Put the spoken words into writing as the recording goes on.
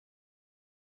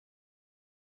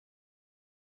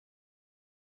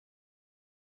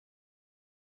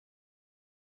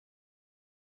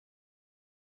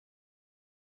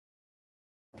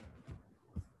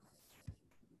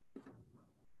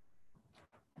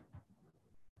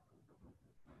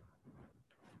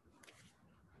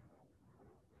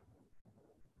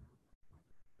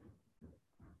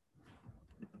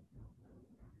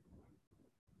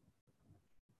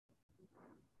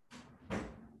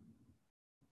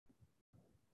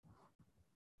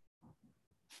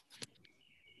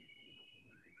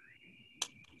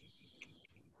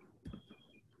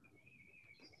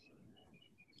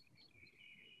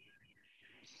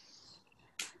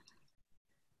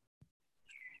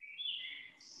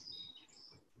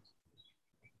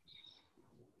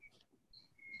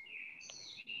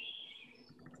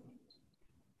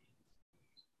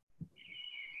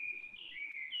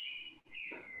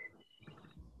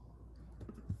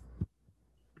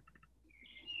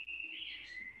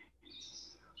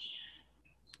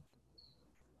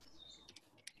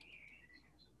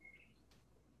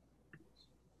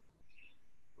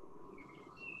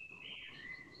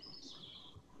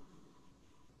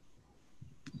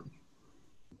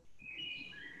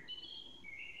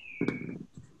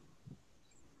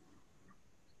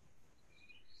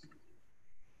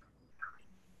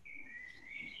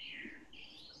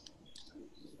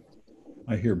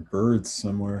I hear birds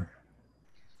somewhere.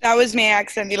 That was me. I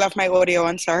accidentally left my audio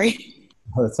on. Sorry.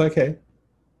 Oh, that's okay.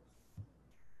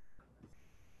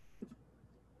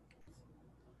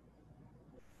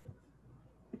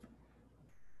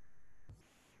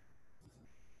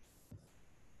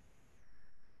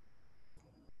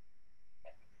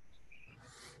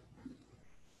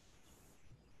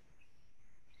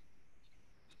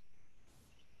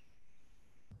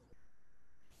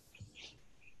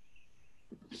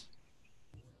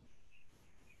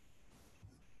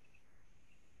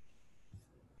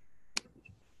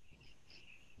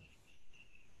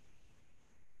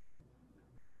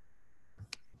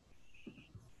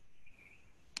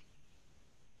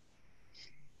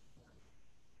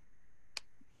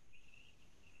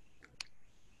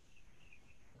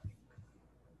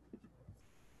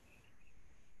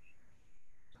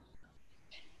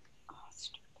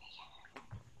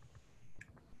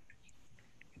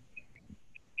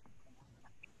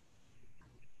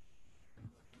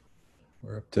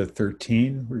 We're up to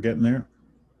 13. We're getting there.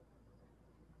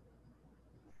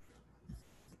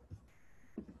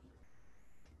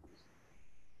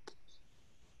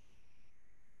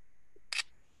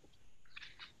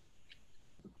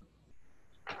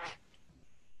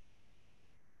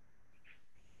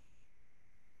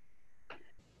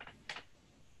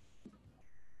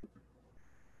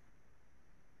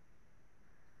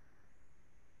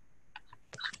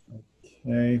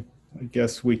 Okay, I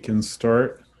guess we can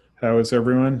start. How is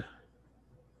everyone?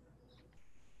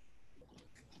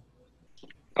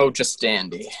 Oh, just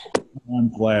dandy. I'm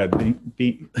glad.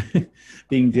 Being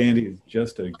dandy is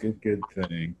just a good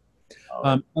thing.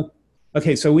 Um,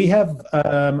 okay, so we have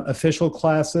official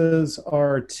classes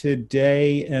are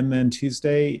today, and then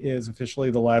Tuesday is officially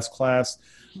the last class.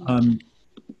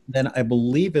 Then I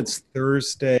believe it's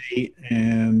Thursday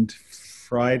and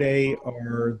Friday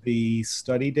are the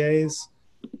study days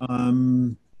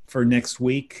for next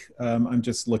week. I'm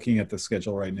just looking at the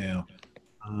schedule right now.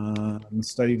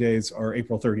 Study days are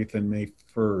April 30th and May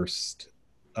 1st.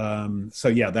 So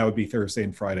yeah, that would be Thursday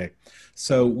and Friday.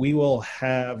 So we will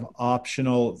have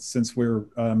optional, since we're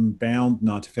bound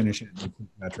not to finish it in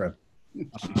Cleopatra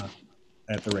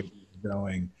at the rate we're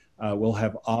going, we'll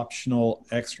have optional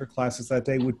extra classes that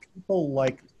day. Would people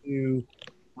like to,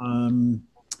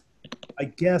 I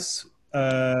guess,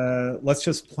 let's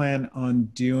just plan on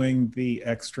doing the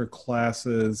extra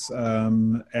classes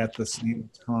at the same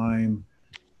time.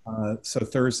 So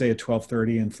Thursday at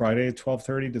 12:30 and Friday at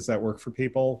 12:30. Does that work for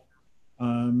people?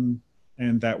 And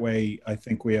that way, I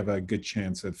think we have a good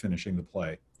chance of finishing the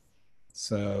play.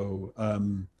 So,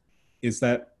 is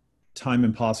that time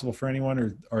impossible for anyone,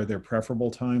 or are there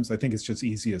preferable times? I think it's just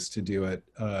easiest to do it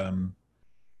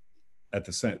at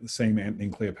the same Antony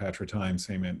and Cleopatra time,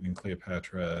 same Antony and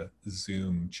Cleopatra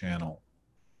Zoom channel.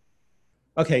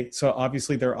 Okay, so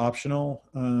obviously they're optional,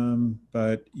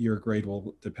 but your grade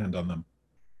will depend on them.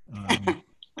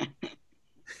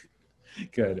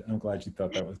 Good. I'm glad you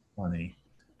thought that was funny.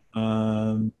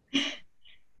 All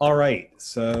right,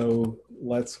 so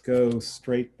let's go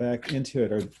straight back into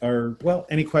it. Well,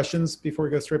 any questions before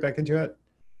we go straight back into it?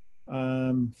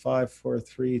 5, 4,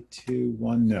 3, 2,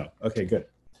 1. No. Okay, good.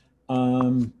 I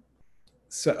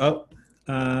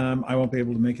won't be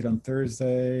able to make it on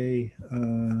Thursday.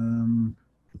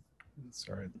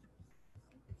 Sorry.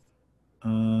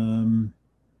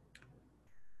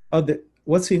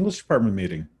 What's the English department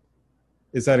meeting?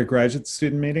 Is that a graduate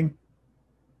student meeting?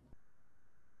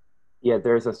 Yeah,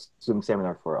 there's a Zoom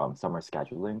seminar for summer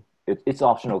scheduling. It's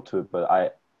optional too, but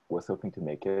I was hoping to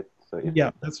make it. So if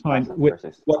yeah, that's fine.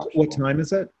 What time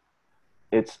is it?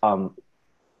 It's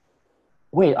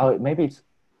wait, maybe it's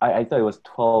I thought it was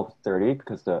 12:30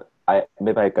 because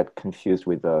maybe I got confused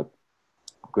with the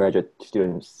graduate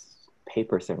students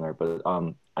paper seminar, but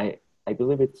I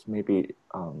believe it's maybe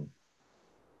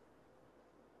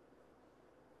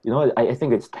you know what, I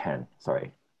think it's 10.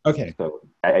 Sorry. Okay. So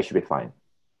I should be fine.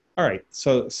 All right.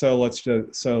 So let's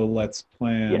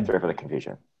plan. Yeah, sorry for the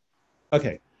confusion.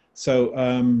 Okay. So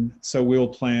we'll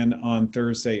plan on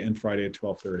Thursday and Friday at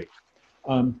 12:30.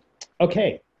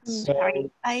 Okay. So,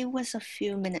 sorry, I was a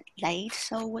few minutes late.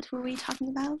 So what were we talking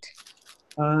about?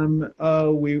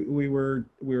 we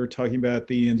were talking about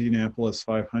the Indianapolis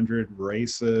 500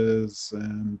 races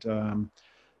and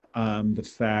the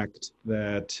fact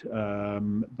that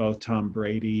both Tom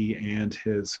Brady and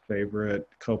his favorite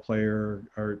co-player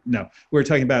we're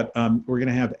talking about we're going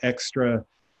to have extra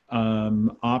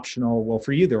optional, well,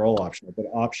 for you they're all optional, but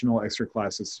optional extra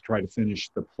classes to try to finish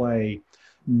the play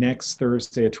next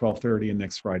Thursday at 12:30 and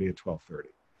next Friday at 12:30.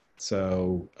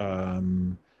 So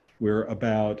we're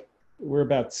about we're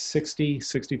about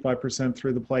 65%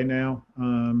 through the play now.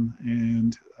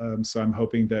 So I'm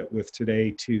hoping that with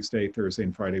today, Tuesday, Thursday,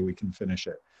 and Friday, we can finish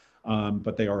it.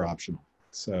 But they are optional.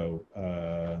 So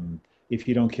if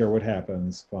you don't care what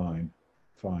happens, fine.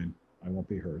 I won't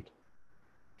be hurt.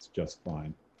 It's just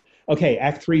fine. Okay,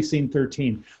 Act 3, Scene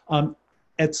 13.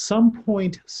 At some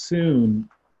point soon,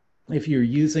 if you're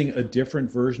using a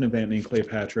different version of Antony and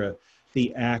Cleopatra,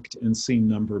 the act and scene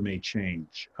number may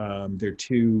change. They're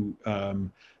two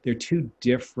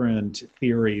different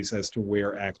theories as to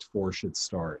where Act 4 should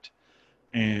start.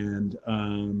 And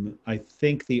I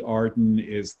think the Arden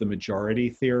is the majority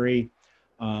theory,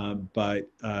 but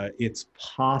it's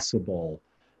possible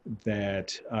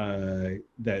that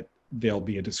that there'll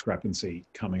be a discrepancy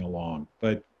coming along.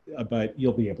 But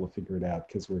you'll be able to figure it out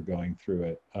because we're going through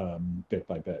it bit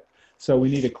by bit. So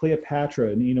we need a Cleopatra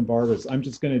and Enobarbus. I'm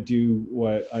just going to do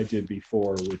what I did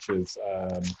before, which is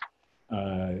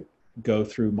go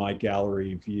through my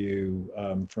gallery view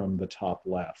from the top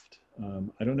left.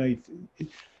 I don't know.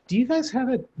 Do you guys have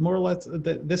it more or less?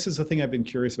 This is the thing I've been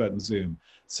curious about in Zoom.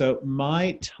 So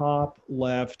my top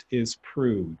left is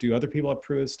Prue. Do other people have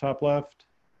Prue as top left?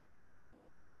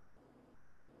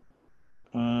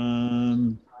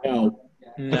 No.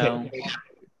 Okay.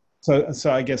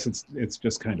 So I guess it's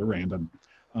just kind of random.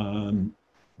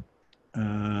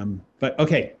 But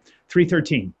okay,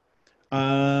 313.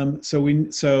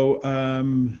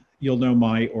 You'll know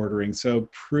my ordering. So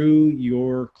Prue,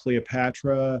 your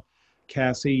Cleopatra,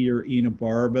 Cassie, your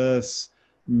Enobarbus,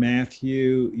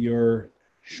 Matthew, your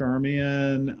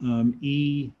Charmian,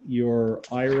 E, your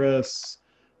Iris,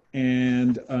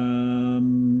 and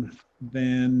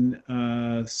then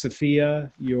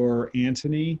Sophia, your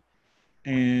Antony,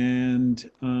 and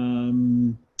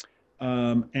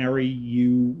Ari,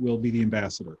 you will be the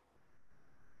ambassador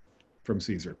from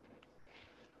Caesar.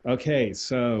 Okay,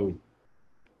 so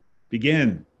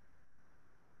begin.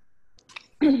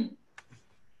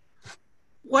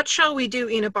 What shall we do,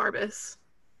 Enobarbus?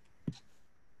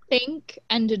 Think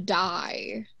and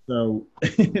die. So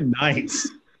nice.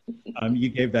 You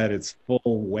gave that its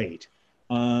full weight.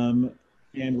 And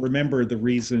remember, the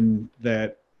reason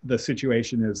that the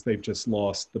situation is they've just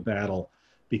lost the battle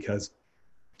because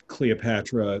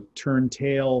Cleopatra turned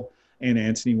tail and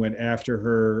Antony went after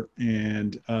her,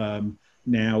 and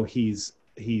now he's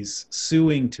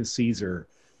suing to Caesar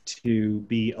to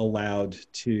be allowed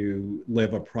to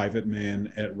live a private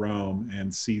man at Rome,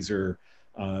 and Caesar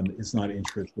is not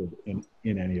interested in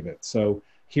any of it. So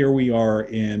here we are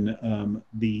in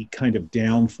the kind of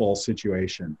downfall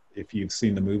situation. If you've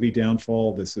seen the movie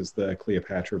Downfall, this is the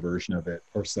Cleopatra version of it,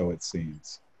 or so it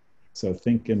seems. So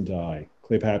think and die.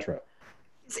 Cleopatra.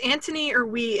 Is Antony or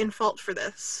we in fault for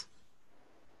this?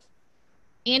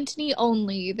 Antony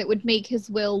only, that would make his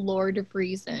will lord of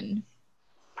reason.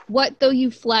 What though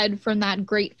you fled from that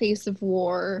great face of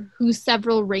war, whose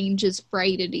several ranges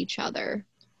frighted each other?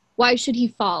 Why should he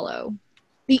follow?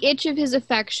 The itch of his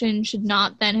affection should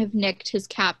not then have nicked his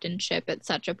captainship at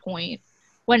such a point,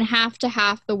 when half to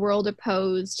half the world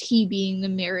opposed, he being the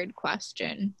mirrored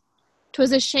question.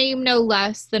 'Twas a shame no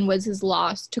less than was his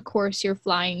loss to course your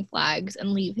flying flags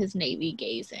and leave his navy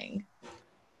gazing.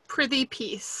 Prithee,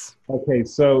 peace. Okay,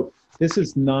 so this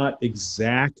is not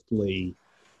exactly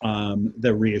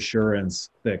the reassurance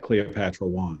that Cleopatra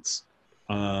wants.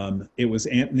 It was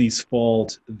Antony's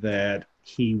fault that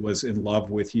he was in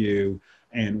love with you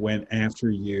and went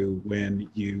after you when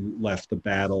you left the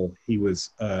battle. He was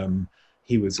an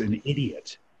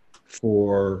idiot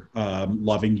for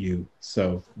loving you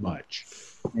so much.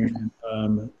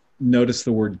 And notice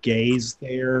the word gaze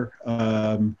there.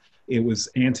 It was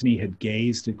Antony had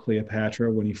gazed at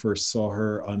Cleopatra when he first saw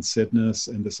her on Cydnus,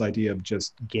 and this idea of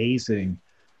just gazing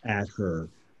at her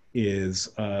is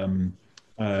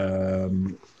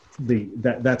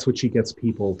that's what she gets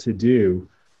people to do.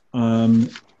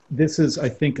 This is, I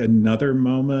think, another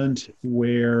moment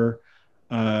where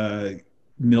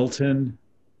Milton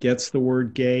gets the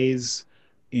word gaze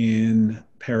in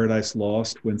Paradise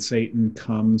Lost when Satan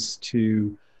comes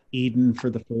to Eden for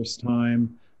the first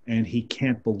time and he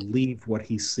can't believe what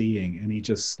he's seeing, and he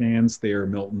just stands there,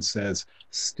 Milton says,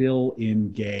 still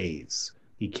in gaze.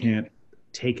 He can't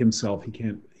take himself, he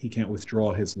can't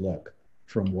withdraw his look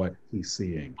from what he's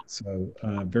seeing. So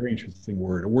very interesting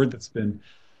word, a word that's been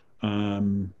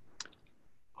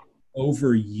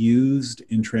overused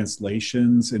in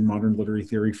translations in modern literary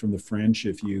theory from the French.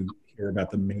 If you hear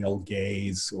about the male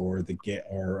gaze or the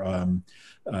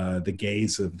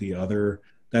gaze of the other,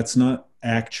 that's not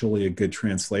actually a good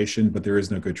translation, but there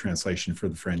is no good translation for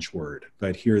the French word.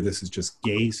 But here this is just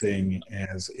gazing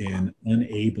as in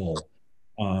unable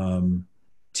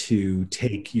to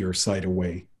take your sight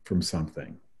away from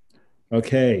something.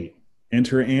 Okay,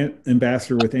 enter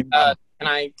ambassador with Can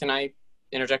I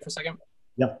interject for a second?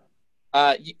 Yep.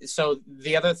 So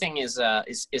the other thing is at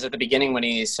the beginning when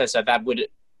he says that would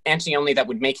Antony only that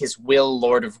would make his will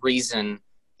Lord of Reason.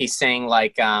 He's saying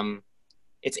like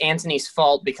it's Antony's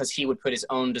fault because he would put his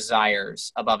own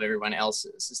desires above everyone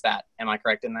else's. Am I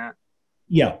correct in that?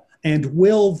 Yeah. And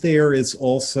will there is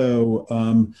also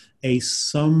a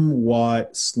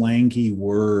somewhat slangy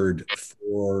word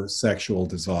for sexual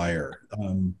desire.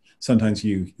 Sometimes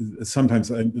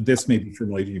this may be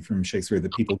familiar to you from Shakespeare,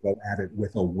 that people go at it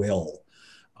with a will.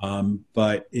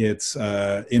 But it's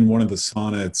in one of the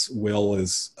sonnets, will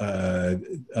is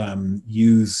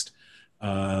used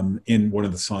in one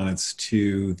of the sonnets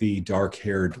to the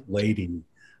dark-haired lady,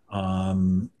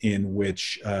 in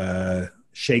which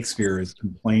Shakespeare is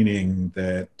complaining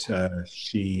that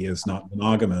she is not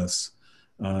monogamous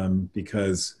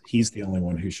because he's the only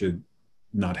one who should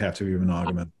not have to be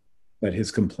monogamous. But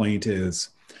his complaint is,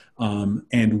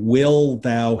 and will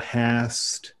thou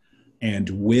hast, and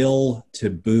will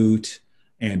to boot,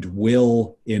 and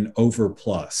will in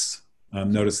overplus.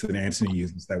 Notice that Antony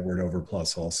uses that word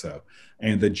overplus also.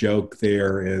 And the joke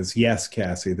there is, yes,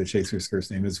 Cassie, that Shakespeare's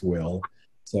first name is Will.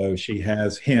 So she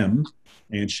has him,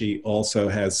 and she also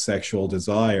has sexual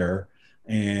desire,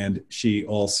 and she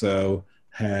also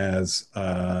has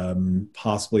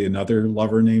possibly another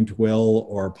lover named Will,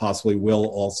 or possibly Will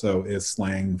also is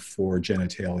slang for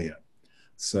genitalia.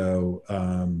 So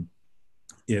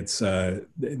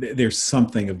there's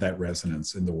something of that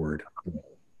resonance in the word.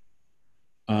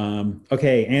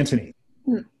 Okay, Antony.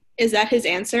 Is that his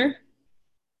answer?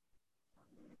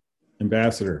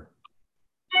 Ambassador.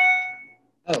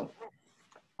 Oh,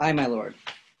 aye, my lord.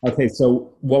 Okay,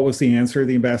 so what was the answer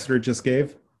the ambassador just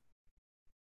gave?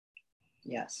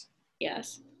 Yes.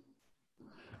 Yes.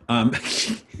 No,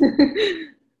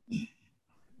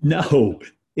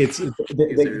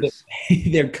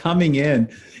 they're coming in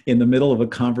the middle of a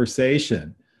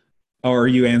conversation. Or are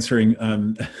you answering?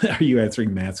 Are you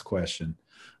answering Matt's question?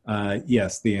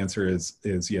 Yes, the answer is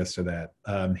yes to that.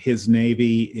 His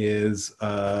navy is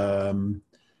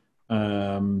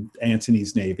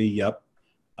Antony's navy. Yep.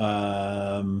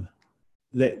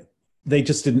 They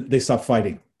just didn't. They stopped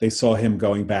fighting. They saw him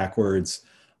going backwards,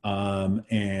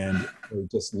 and they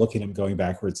just look at him going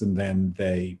backwards, and then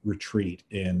they retreat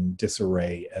in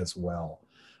disarray as well.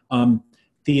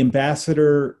 The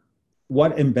ambassador.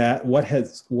 What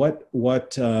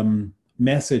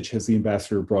message has the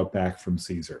ambassador brought back from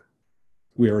Caesar?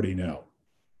 We already know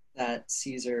that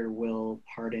Caesar will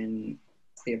pardon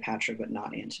Cleopatra, but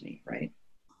not Antony, right?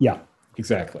 Yeah,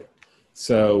 exactly.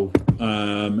 So,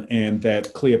 and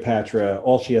that Cleopatra,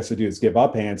 all she has to do is give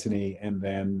up Antony, and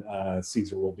then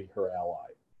Caesar will be her ally.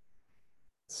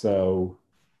 So,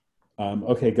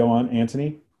 okay, go on,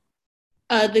 Antony.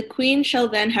 The queen shall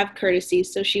then have courtesy,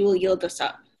 so she will yield us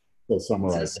up. So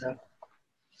summarize.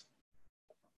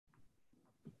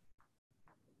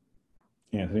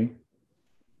 Antony.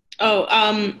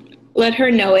 Let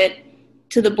her know it.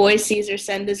 To the boy Caesar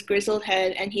send this grizzled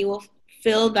head, and he will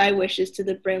fill thy wishes to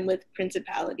the brim with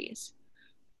principalities.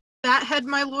 That head,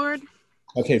 my lord.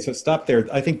 Okay, so stop there.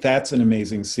 I think that's an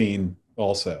amazing scene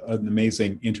also, an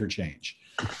amazing interchange.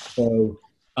 So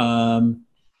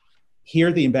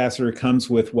here the ambassador comes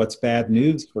with what's bad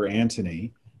news for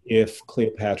Antony if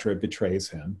Cleopatra betrays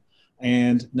him.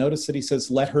 And notice that he says,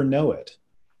 let her know it.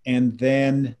 And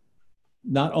then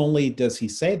not only does he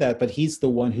say that, but he's the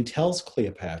one who tells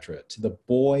Cleopatra, to the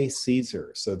boy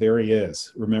Caesar. So there he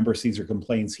is. Remember, Caesar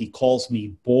complains, he calls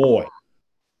me boy.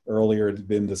 Earlier it had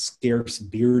been the scarce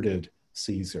bearded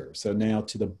Caesar. So now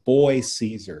to the boy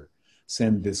Caesar,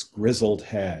 send this grizzled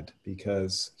head,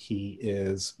 because he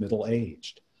is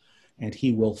middle-aged. And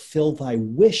he will fill thy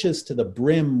wishes to the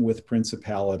brim with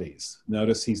principalities.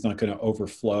 Notice he's not going to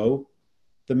overflow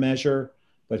the measure,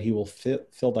 but he will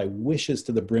fill thy wishes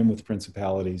to the brim with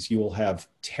principalities. You will have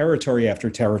territory after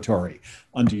territory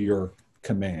under your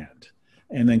command.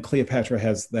 And then Cleopatra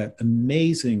has that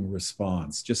amazing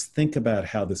response. Just think about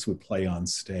how this would play on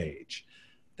stage.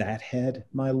 That head,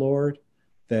 my lord,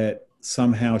 that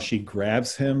somehow she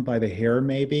grabs him by the hair,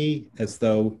 maybe, as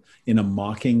though in a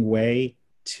mocking way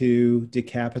to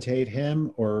decapitate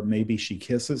him, or maybe she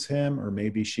kisses him, or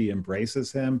maybe she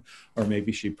embraces him, or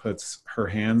maybe she puts her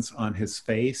hands on his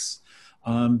face.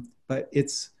 But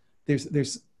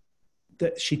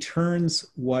she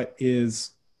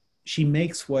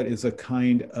makes what is a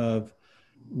kind of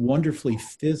wonderfully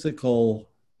physical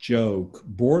joke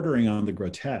bordering on the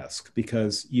grotesque,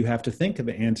 because you have to think of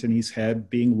Antony's head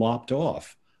being lopped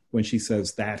off when she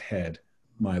says, that head,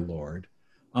 my lord.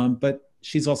 but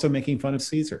she's also making fun of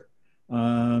Caesar.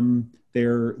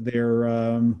 They're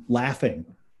laughing,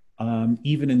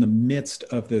 even in the midst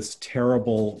of this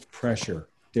terrible pressure.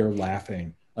 They're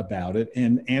laughing about it,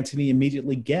 and Antony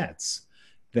immediately gets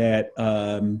that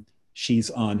she's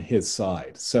on his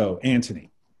side. So, Antony.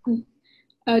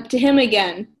 To him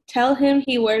again, tell him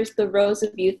he wears the rose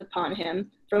of youth upon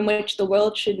him, from which the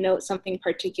world should note something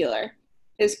particular.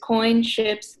 His coin,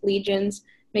 ships, legions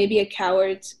may be a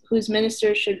coward's, whose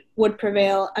minister would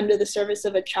prevail under the service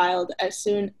of a child as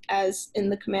soon as in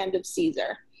the command of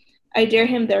Caesar. I dare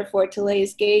him, therefore, to lay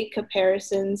his gay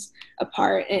caparisons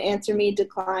apart and answer me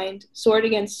declined, sword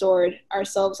against sword,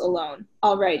 ourselves alone.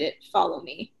 I'll write it. Follow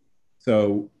me.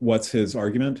 So what's his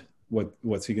argument?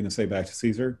 What's he going to say back to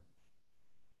Caesar?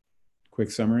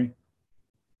 Quick summary.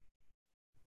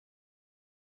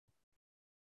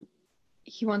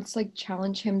 He wants to like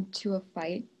challenge him to a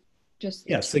fight.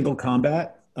 Single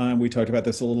combat. We talked about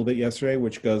this a little bit yesterday,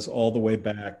 which goes all the way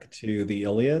back to the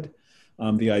Iliad.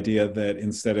 The idea that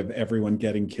instead of everyone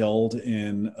getting killed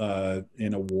in a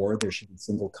war, there should be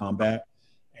single combat,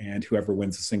 and whoever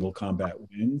wins a single combat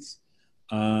wins.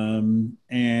 Sorry.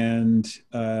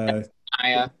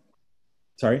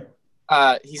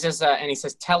 He says,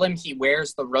 tell him he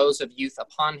wears the rose of youth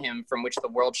upon him, from which the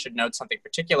world should note something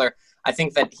particular. I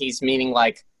think that he's meaning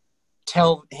like,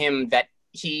 tell him that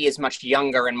he is much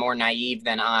younger and more naive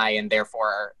than I, and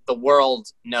therefore the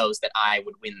world knows that I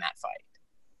would win that fight.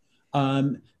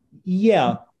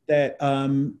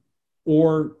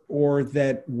 Or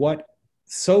that what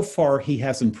so far he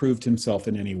hasn't proved himself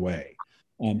in any way.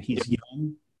 He's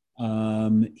young.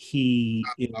 He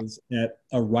is at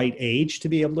a right age to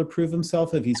be able to prove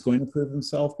himself if he's going to prove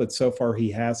himself, but so far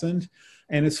he hasn't.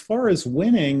 And as far as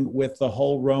winning with the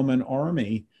whole Roman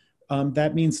army,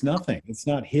 that means nothing. It's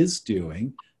not his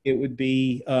doing. It would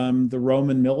be the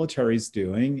Roman military's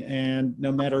doing. And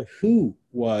no matter who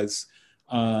was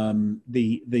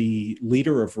the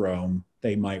leader of Rome,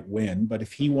 they might win. But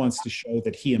if he wants to show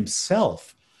that he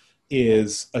himself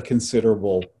is a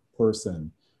considerable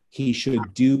person, he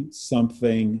should do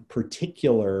something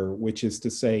particular, which is to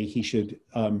say he should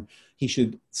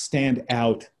stand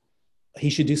out. He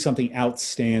should do something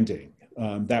outstanding.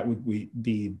 That would be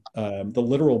the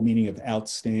literal meaning of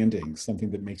outstanding,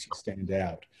 something that makes you stand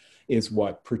out, is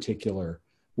what particular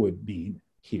would mean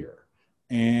here.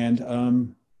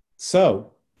 And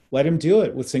so let him do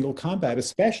it with single combat,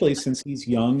 especially since he's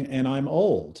young and I'm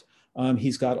old.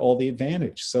 He's got all the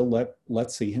advantage. So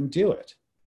let's see him do it.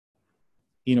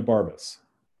 Enobarbus.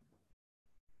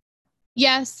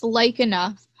 Yes, like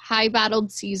enough,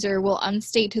 high-battled Caesar will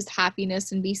unstate his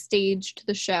happiness and be staged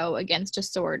the show against a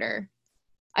sworder.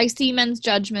 I see men's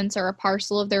judgments are a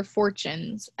parcel of their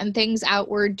fortunes, and things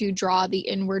outward do draw the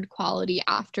inward quality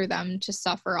after them to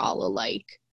suffer all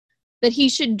alike. That he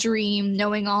should dream,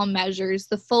 knowing all measures,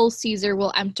 the full Caesar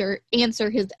will answer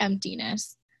his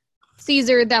emptiness.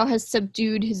 Caesar, thou hast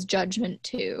subdued his judgment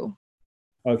too.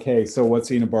 Okay, so what's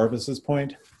Enobarbus's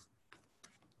point?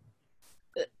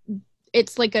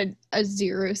 It's like a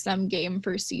zero-sum game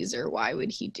for Caesar. Why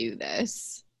would he do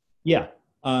this? Yeah,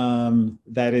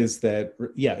 it's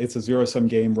a zero-sum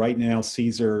game. Right now,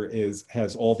 Caesar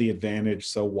has all the advantage,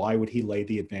 so why would he lay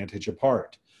the advantage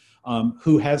apart?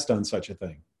 Who has done such a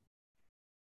thing?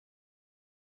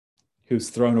 Who's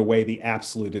thrown away the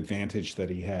absolute advantage that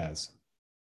he has?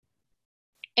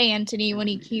 Antony, when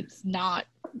he keeps not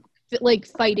like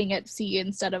fighting at sea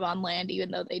instead of on land,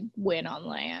 even though they win on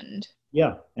land.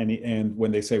 Yeah, and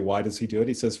when they say, why does he do it?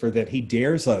 He says, for that he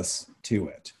dares us to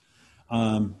it.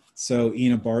 So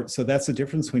that's the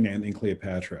difference between Antony and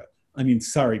Cleopatra.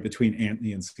 Between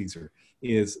Antony and Caesar,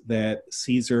 is that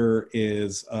Caesar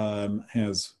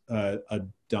has a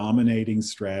dominating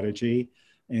strategy,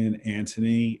 and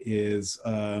Antony is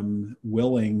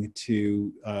willing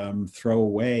to throw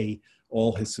away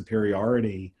all his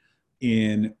superiority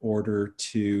in order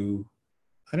to,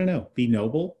 be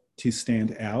noble, to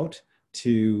stand out,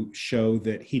 to show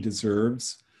that he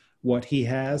deserves what he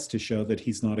has, to show that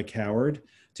he's not a coward,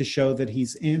 to show that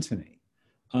he's Antony.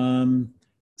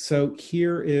 So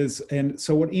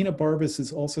what Enobarbus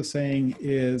is also saying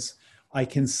is, I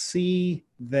can see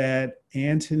that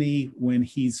Antony, when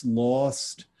he's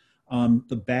lost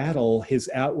the battle,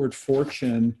 his outward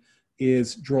fortune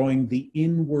is drawing the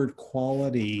inward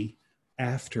quality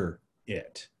after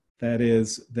it. That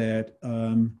is, that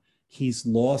he's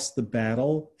lost the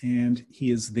battle and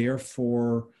he is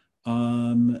therefore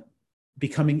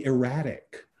becoming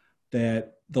erratic,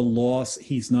 that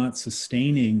he's not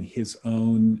sustaining his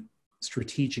own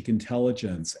strategic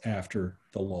intelligence after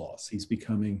the loss. He's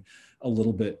becoming a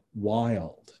little bit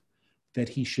wild. that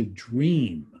he should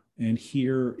dream. And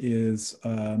here is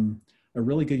a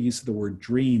really good use of the word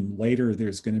dream. Later,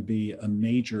 there's going to be a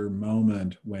major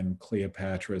moment when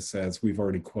Cleopatra says, we've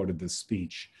already quoted this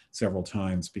speech several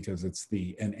times because it's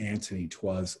an Antony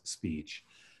 'twas speech.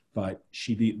 But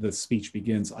the speech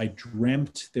begins, I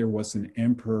dreamt there was an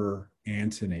emperor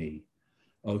Antony.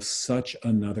 Oh, such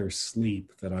another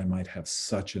sleep that I might have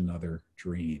such another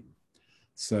dream.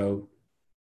 So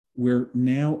we're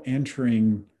now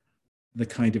entering the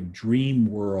kind of dream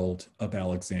world of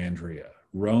Alexandria.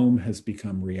 Rome has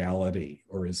become reality,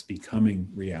 or is becoming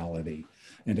reality,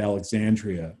 and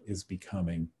Alexandria is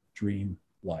becoming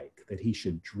dream-like, that he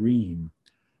should dream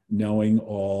knowing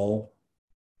all.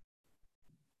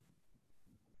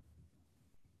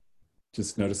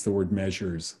 Just notice the word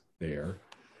measures there,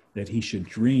 that he should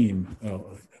dream,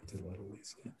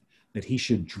 that he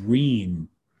should dream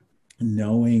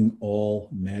knowing all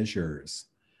measures.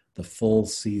 The full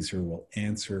Caesar will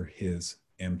answer his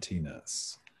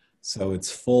emptiness. So it's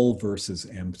full versus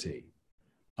empty.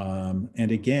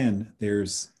 And again,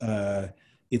 it's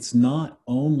not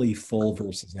only full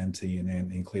versus empty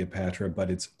in Cleopatra,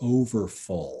 but it's over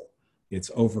full.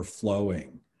 It's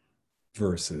overflowing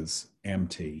versus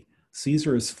empty.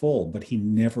 Caesar is full, but he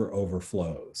never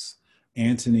overflows.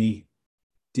 Antony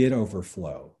did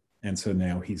overflow, and so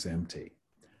now he's empty.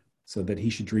 So that he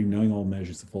should dream, knowing all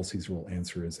measures, the full Caesar will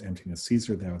answer his emptiness.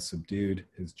 Caesar, thou hast subdued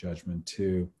his judgment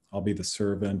too. I'll be the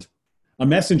servant, a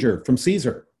messenger from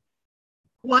Caesar.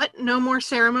 What? No more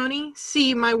ceremony?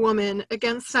 See, my woman,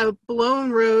 against a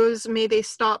blown rose may they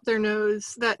stop their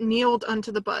nose that kneeled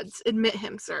unto the buds. Admit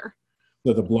him, sir.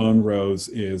 So the blown rose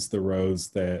is the rose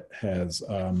that has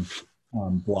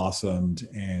blossomed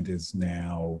and is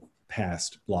now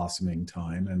past blossoming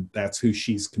time. And that's who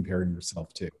she's comparing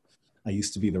herself to. I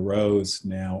used to be the rose,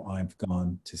 now I've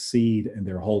gone to seed, and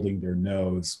they're holding their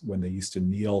nose when they used to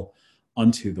kneel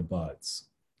unto the buds.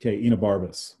 Okay,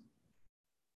 Enobarbus.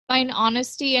 Thine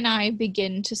honesty and I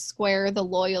begin to square the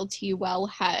loyalty well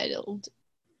held.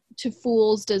 To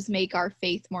fools does make our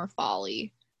faith more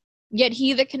folly. Yet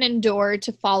he that can endure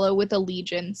to follow with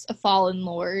allegiance a fallen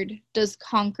lord does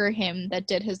conquer him that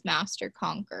did his master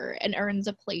conquer, and earns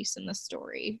a place in the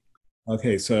story.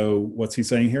 Okay, so what's he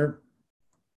saying here?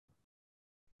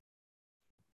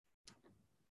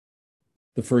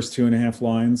 The first 2.5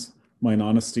 lines, mine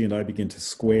honesty and I begin to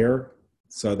square.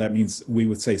 So that means we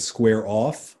would say square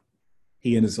off.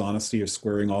 He and his honesty are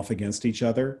squaring off against each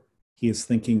other. He is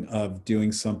thinking of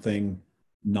doing something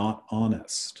not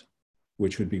honest,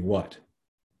 which would be what?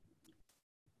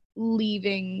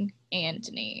 Leaving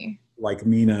Antony. Like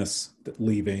Minos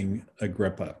leaving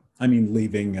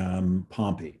leaving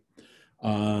Pompey.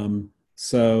 And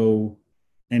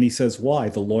he says, why?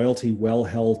 The loyalty well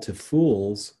held to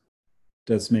fools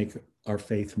does make our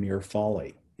faith mere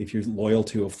folly. If you're loyal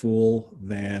to a fool,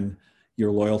 then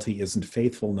your loyalty isn't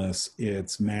faithfulness,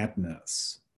 it's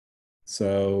madness.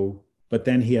 So, but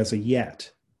then he has a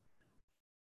yet.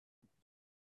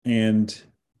 And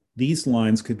these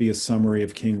lines could be a summary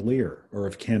of King Lear, or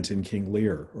of Kent in King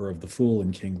Lear, or of the fool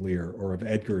in King Lear, or of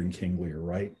Edgar in King Lear,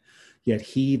 right? Yet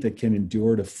he that can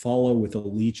endure to follow with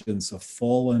allegiance a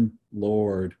fallen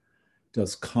lord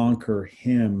does conquer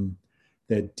him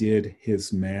that did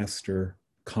his master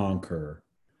conquer,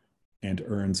 and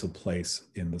earns a place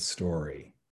in the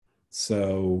story.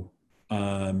 So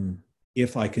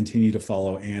if I continue to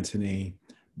follow Antony,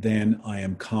 then I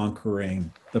am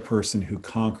conquering the person who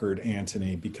conquered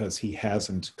Antony because he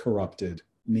hasn't corrupted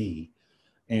me,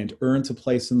 and earns a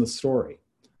place in the story.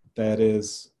 That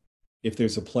is, if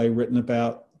there's a play written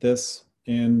about this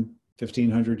in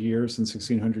 1500 years and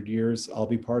 1600 years, I'll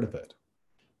be part of it.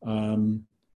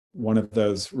 One of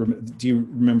those, do you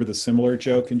remember the similar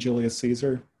joke in Julius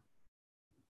Caesar?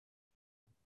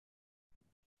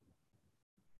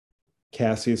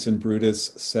 Cassius and Brutus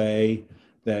say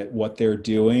that what they're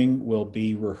doing will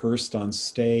be rehearsed on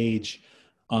stage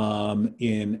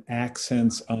in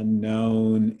accents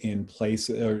unknown, in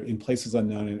places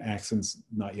unknown, in accents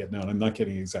not yet known. I'm not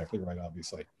getting it exactly right,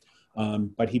 obviously.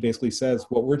 But he basically says,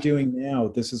 what we're doing now,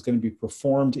 this is going to be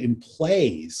performed in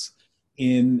plays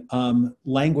in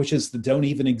languages that don't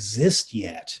even exist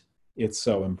yet. It's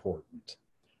so important.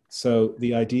 So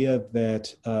the idea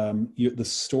that the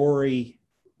story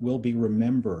will be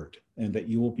remembered and that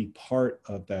you will be part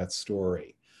of that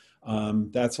story.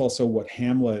 That's also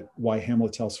why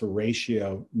Hamlet tells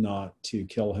Horatio not to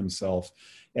kill himself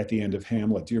at the end of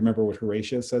Hamlet. Do you remember what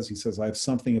Horatio says? He says, I have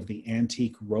something of the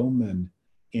antique Roman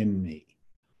in me,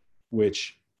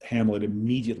 which Hamlet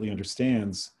immediately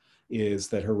understands is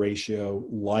that Horatio,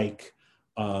 like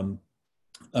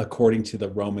according to the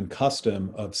Roman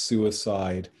custom of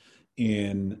suicide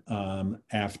in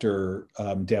after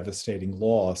devastating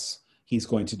loss, he's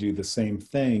going to do the same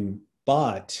thing.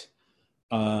 But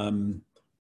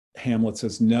Hamlet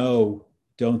says, no,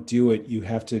 don't do it. You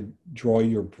have to draw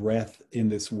your breath in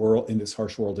this world, in this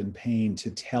harsh world in pain, to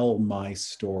tell my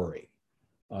story,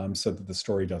 so that the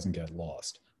story doesn't get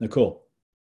lost. Nicole.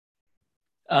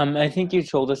 I think you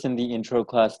told us in the intro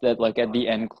class that like at the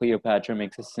end, Cleopatra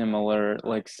makes a similar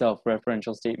like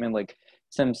self-referential statement, like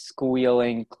some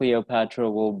squealing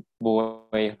Cleopatra will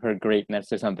buoy her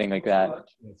greatness or something like that.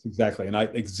 Yes, exactly.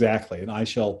 And I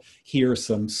shall hear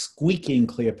some squeaking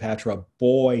Cleopatra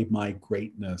buoy my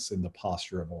greatness in the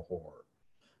posture of a whore.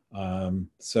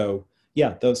 So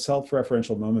yeah, those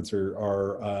self-referential moments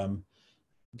are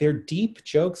they're deep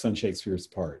jokes on Shakespeare's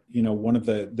part. You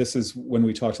know, this is when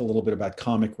we talked a little bit about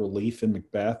comic relief in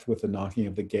Macbeth with the knocking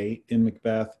of the gate in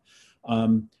Macbeth.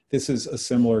 This is a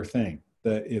similar thing,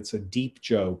 that it's a deep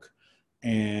joke,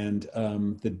 and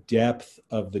the depth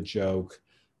of the joke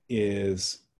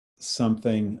is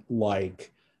something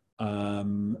like,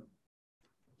 you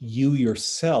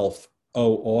yourself,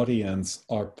 O audience,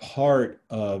 are part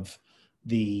of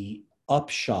the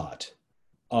upshot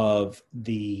of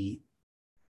the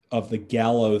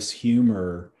gallows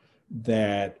humor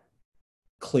that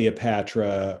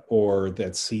Cleopatra or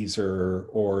that Caesar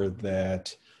or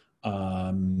that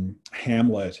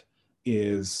Hamlet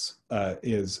is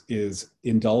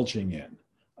indulging in.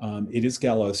 It is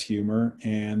gallows humor,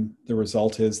 and the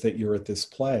result is that you're at this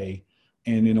play,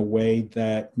 and in a way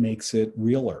that makes it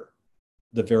realer.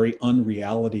 The very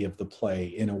unreality of the play,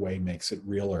 in a way, makes it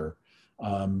realer.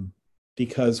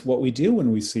 Because what we do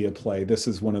when we see a play, this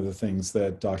is one of the things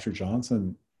that Dr.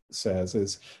 Johnson says,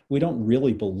 is we don't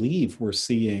really believe we're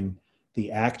seeing the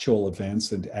actual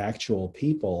events and actual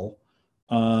people,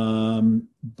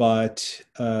 but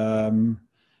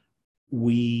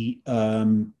we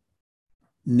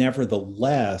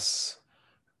nevertheless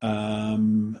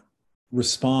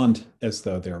respond as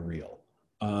though they're real,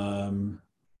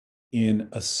 in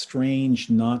a strange,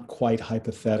 not quite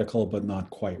hypothetical, but not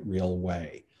quite real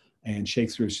way. And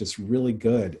Shakespeare is just really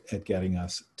good at getting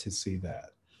us to see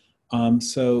that.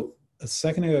 So a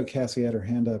second ago, Cassie had her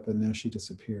hand up and now she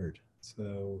disappeared.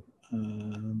 So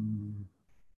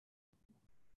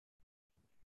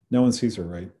no one sees her,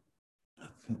 right?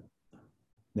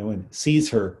 No one sees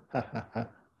her.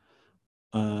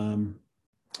 All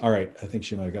right, I think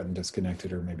she might have gotten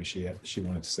disconnected, or maybe she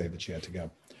wanted to say that she had to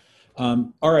go.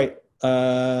 All right,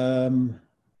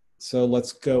 so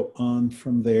let's go on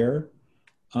from there.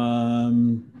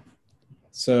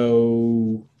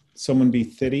 So someone be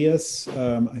Phidias.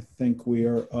 I think we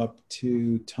are up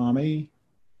to Tommy.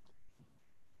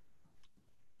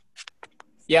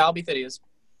 Yeah, I'll be Phidias.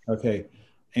 Okay,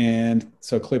 and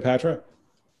so Cleopatra.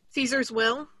 Caesar's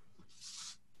will.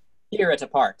 Hear it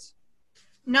apart.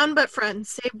 None but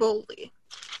friends, say boldly.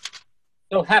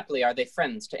 So happily are they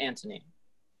friends to Antony.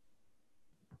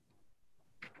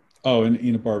 Oh, and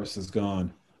Enobarbus is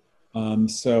gone.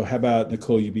 So how about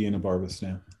Nicole, you be Enobarbus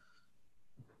now?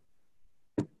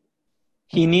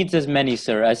 He needs as many,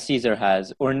 sir, as Caesar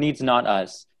has, or needs not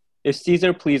us. If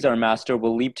Caesar please our master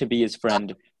will leave to be his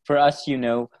friend. For us, you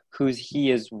know, whose he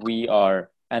is we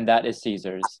are, and that is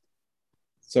Caesar's.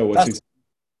 So what's he?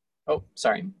 Oh,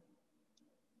 sorry.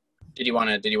 Did you want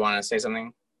to say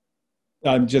something?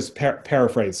 Just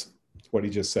paraphrase what he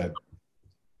just said.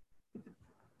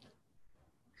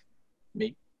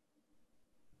 Me.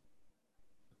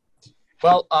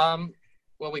 Well,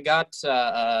 we got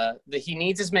the he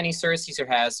needs as many sir as Caesar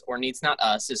has, or needs not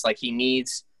us, is like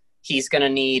he's gonna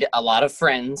need a lot of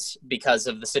friends because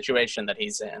of the situation that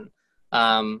he's in.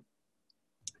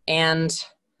 And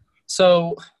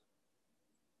so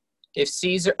if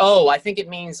Caesar, I think it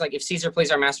means like if Caesar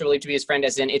plays our master will leave to be his friend,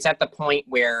 as in it's at the point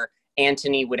where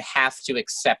Antony would have to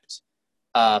accept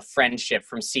friendship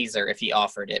from Caesar if he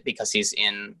offered it, because he's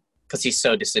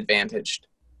so disadvantaged.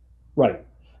 Right.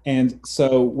 And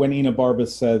so when Enobarbus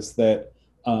says that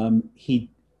he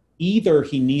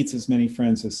needs as many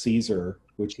friends as Caesar,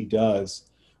 which he does,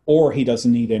 or he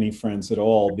doesn't need any friends at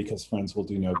all because friends will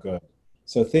do no good.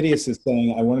 So Phidias is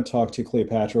saying, I want to talk to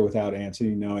Cleopatra without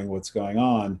Antony knowing what's going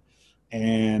on.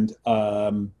 And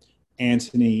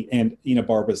Antony and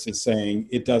Enobarbus is saying,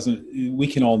 we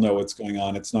can all know what's going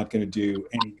on. It's not going to do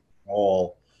anything at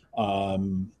all.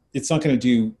 It's not going to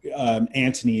do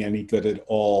Antony any good at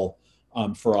all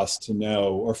for us to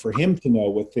know, or for him to know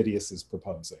what Phidias is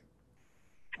proposing.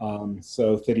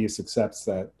 So Phidias accepts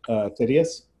that.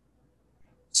 Phidias?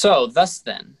 So thus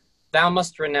then, thou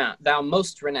most renowned,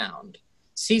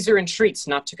 Caesar entreats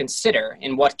not to consider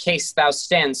in what case thou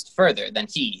standst further than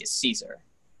he is Caesar.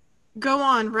 Go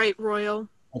on, right royal.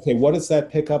 Okay, what does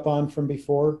that pick up on from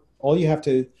before?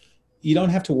 You don't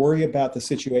have to worry about the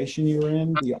situation you're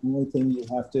in. The only thing you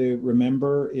have to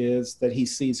remember is that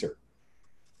he's Caesar.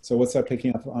 So what's that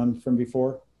picking up on from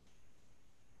before?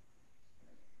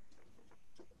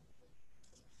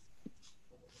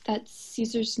 That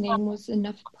Caesar's name was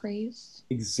enough praise.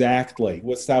 Exactly.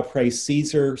 Wouldst thou praise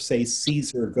Caesar, say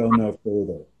Caesar, go no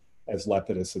further, as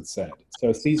Lepidus had said.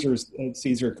 So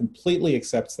Caesar completely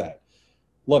accepts that.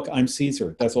 Look, I'm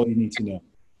Caesar. That's all you need to know.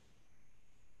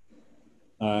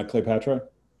 Cleopatra?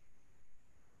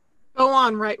 Go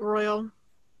on, right royal.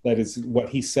 That is what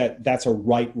he said. That's a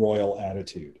right royal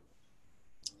attitude.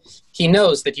 He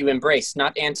knows that you embrace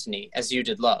not Antony as you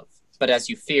did love, but as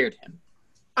you feared him.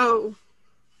 Oh.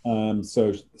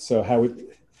 So how would,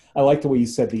 I like the way you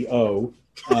said the O.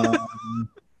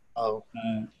 Oh.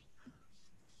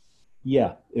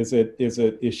 Yeah.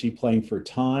 Is she playing for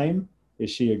time?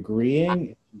 Is she agreeing?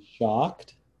 Is she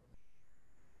shocked?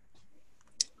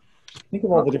 Think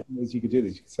of all the different ways you could do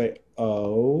this. You could say,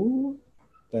 oh,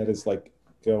 that is like,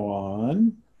 go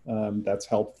on. That's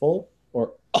helpful.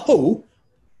 Or oh.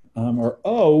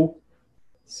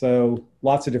 So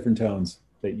lots of different tones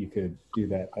that you could do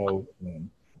that oh in.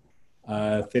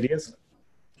 Phidias?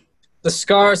 The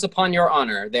scars upon your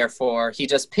honor, therefore, he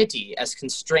does pity as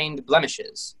constrained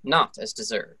blemishes, not as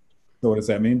deserved. So what does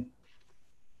that mean?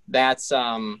 That's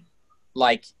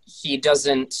like he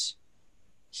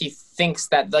thinks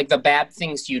that like the bad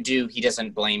things you do, he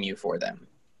doesn't blame you for them.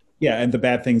 Yeah, and the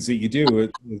bad things that you do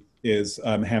is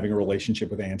having a relationship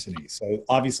with Antony. So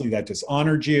obviously that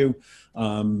dishonored you.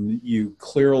 You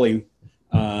clearly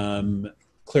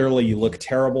you look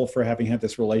terrible for having had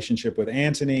this relationship with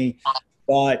Antony,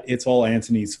 but it's all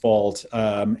Antony's fault,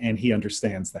 and he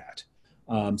understands that.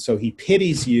 So he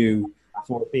pities you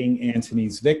for being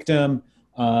Antony's victim,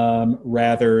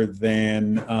 rather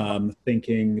than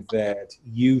thinking that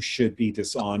you should be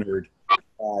dishonored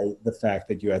by the fact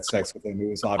that you had sex with him. It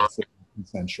was obviously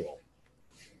consensual.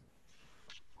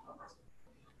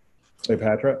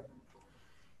 Cleopatra?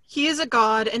 He is a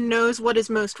god and knows what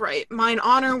is most right. Mine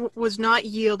honor was not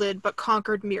yielded, but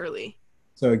conquered merely.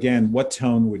 So again, what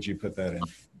tone would you put that in?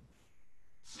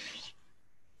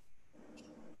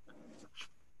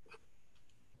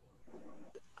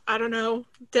 I don't know.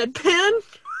 Deadpan?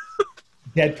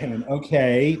 Deadpan,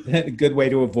 okay. Good way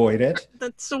to avoid it.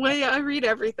 That's the way I read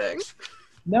everything.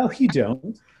 No, you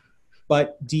don't.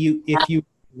 But if you were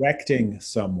correcting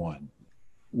someone,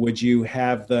 would you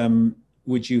have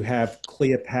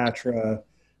Cleopatra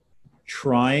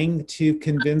trying to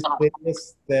convince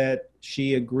Phidias that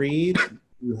she agreed?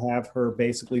 You have her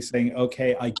basically saying,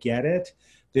 okay, I get it.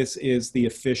 This is the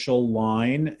official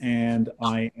line and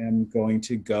I am going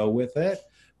to go with it.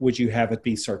 Would you have it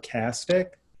be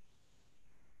sarcastic?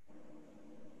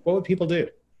 What would people do?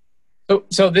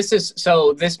 So this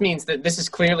means that this is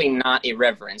clearly not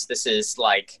irreverence. This is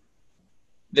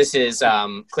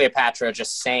Cleopatra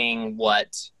just saying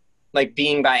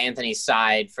being by Antony's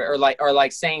side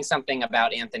or saying something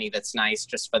about Antony that's nice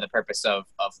just for the purpose of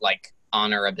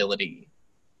honorability.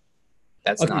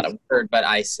 That's okay. Not a word, but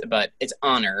it's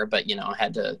honor. But I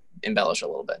had to embellish a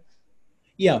little bit.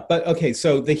 Yeah, but okay.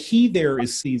 So the he there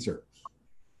is Caesar,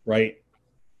 right?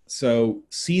 So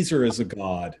Caesar is a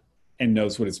god and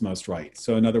knows what is most right.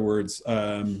 So in other words,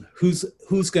 who's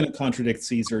going to contradict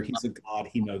Caesar? He's a god.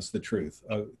 He knows the truth.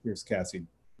 Oh, here's Cassie.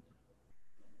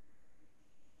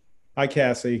 Hi,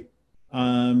 Cassie.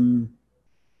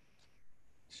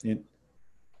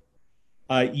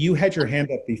 You had your hand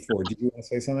up before. Did you want to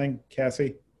say something,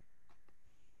 Cassie?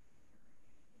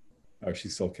 Oh,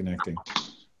 she's still connecting.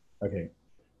 Okay.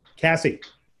 Cassie,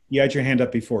 you had your hand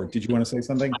up before. Did you want to say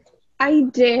something? I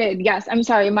did, yes. I'm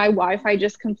sorry, my Wi-Fi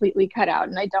just completely cut out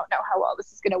and I don't know how well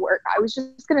this is going to work. I was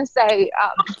just going to say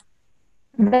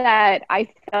that I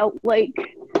felt like,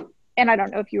 and I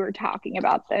don't know if you were talking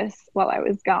about this while I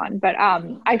was gone, but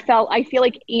I feel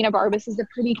like Enobarbus is a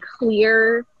pretty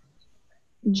clear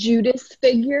Judas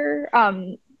figure,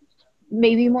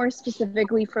 maybe more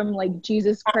specifically from like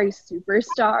Jesus Christ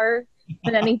Superstar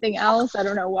than anything else. I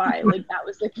don't know why, like that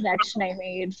was the connection I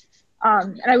made.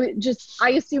 And I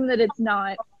assume that it's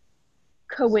not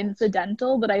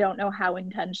coincidental, but I don't know how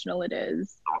intentional it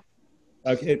is.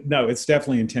 Okay, no, it's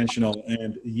definitely intentional,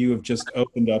 and you have just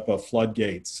opened up a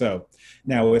floodgate. So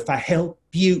now if I help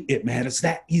you, it matters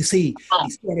that, you see,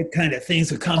 these kind of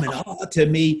things are coming hard to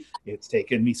me. It's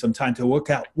taken me some time to work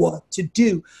out what to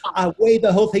do. I weighed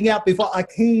the whole thing out before I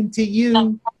came to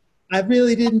you. I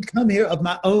really didn't come here of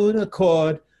my own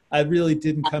accord. I really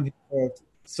didn't come here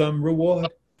some reward.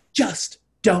 Just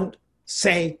don't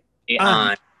say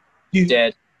I'm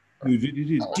dead.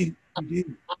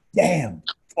 Damn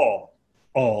for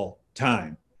all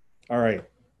time. All right.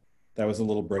 That was a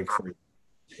little break for you.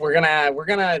 We're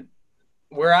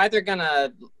either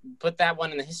gonna put that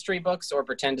one in the history books or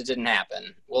pretend it didn't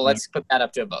happen. Well, let's put that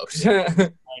up to a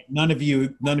vote. None of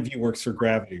you works for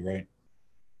gravity, right?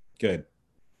 Good.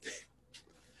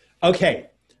 Okay.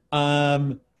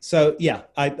 So yeah,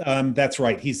 that's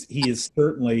right. He is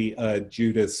certainly a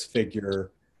Judas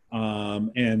figure,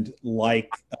 and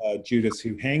like Judas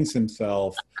who hangs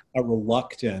himself, a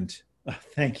reluctant.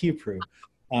 Thank you, Prue.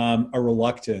 A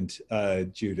reluctant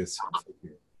Judas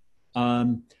figure.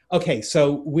 Okay,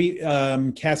 so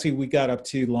Cassie, we got up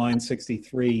to line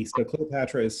 63. So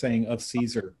Cleopatra is saying of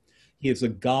Caesar, he is a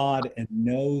god and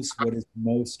knows what is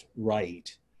most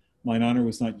right. Mine honor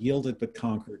was not yielded, but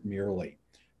conquered merely.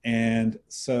 And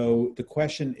so the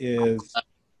question is,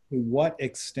 to what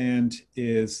extent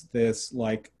is this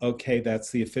like, okay,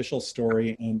 that's the official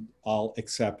story and I'll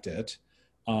accept it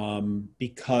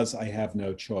because I have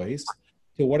no choice?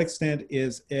 To what extent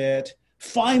is it,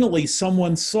 finally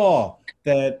someone saw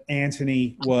that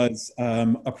Antony was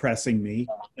oppressing me?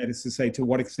 That is to say, to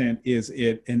what extent is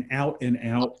it an out and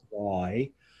out lie?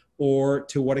 Or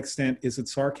to what extent is it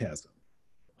sarcasm?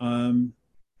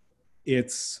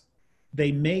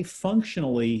 They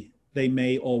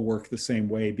may all work the same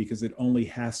way because it only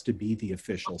has to be the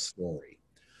official story.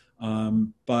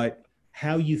 But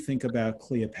how you think about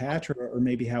Cleopatra, or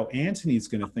maybe how Antony's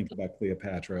going to think about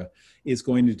Cleopatra, is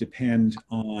going to depend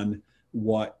on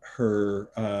what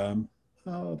her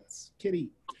that's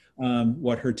Kitty,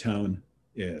 what her tone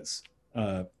is,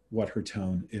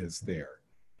 there.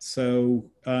 So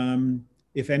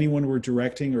if anyone were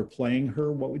directing or playing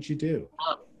her, what would you do?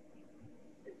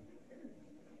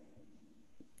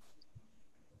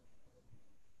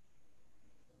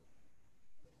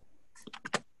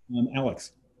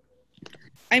 Alex.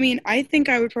 I mean, I think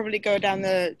I would probably go down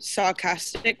the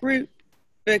sarcastic route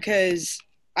because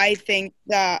I think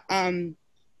that I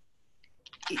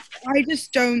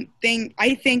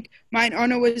think mine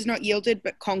honor was not yielded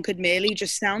but conquered merely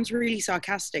just sounds really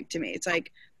sarcastic to me. It's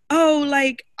like, oh,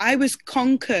 like I was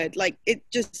conquered. Like it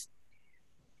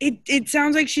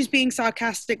sounds like she's being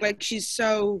sarcastic, like she's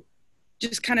so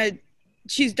just kind of,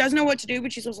 she doesn't know what to do,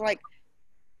 but she's also like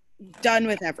done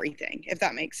with everything, if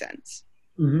that makes sense.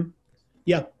 Mm-hmm.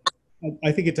 Yeah,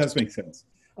 I think it does make sense.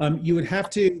 You would have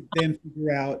to then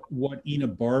figure out what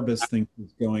Enobarbus thinks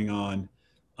is going on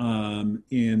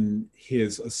in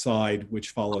his aside, which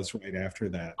follows right after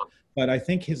that. But I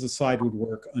think his aside would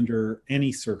work under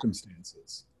any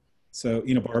circumstances. So,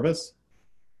 Enobarbus?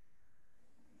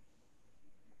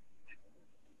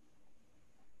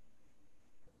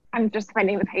 I'm just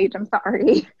finding the page, I'm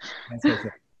sorry. That's okay.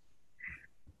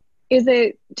 Is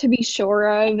it to be sure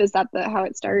of? Is that how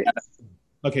it starts?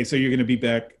 Okay, so you're going to be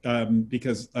back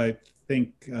because I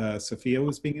think Sophia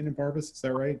was being Enobarbus, is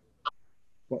that right?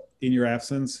 Well, in your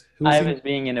absence? I was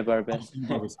being Enobarbus.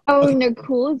 Oh, okay.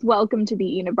 Nicole is welcome to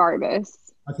be Enobarbus.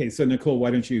 Okay, so Nicole,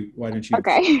 why don't you?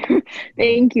 Okay,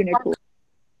 thank you, Nicole.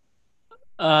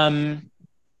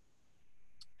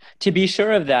 To be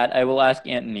sure of that, I will ask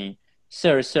Antony.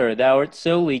 Sir, thou art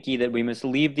so leaky that we must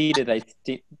leave thee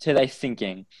to thy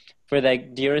sinking, for thy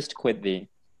dearest quit thee.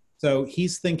 So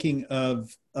he's thinking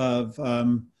of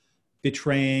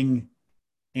betraying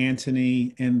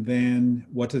Antony, and then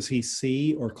what does he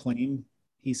see or claim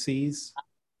he sees?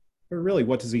 Or really,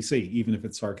 what does he see, even if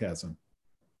it's sarcasm?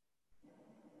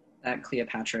 That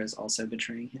Cleopatra is also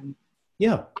betraying him.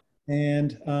 Yeah,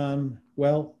 and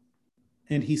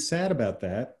and he's sad about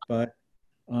that, but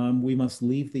we must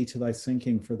leave thee to thy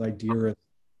sinking, for thy dearest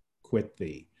quit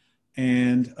thee.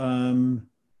 And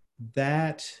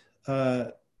that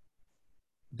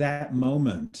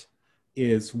moment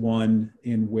is one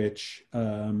in which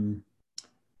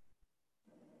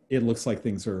it looks like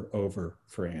things are over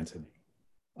for Antony.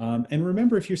 And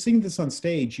remember, if you're seeing this on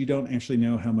stage, you don't actually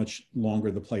know how much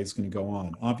longer the play is going to go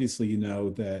on. Obviously, you know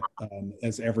that,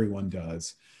 as everyone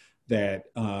does, that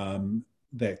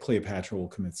Cleopatra will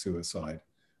commit suicide.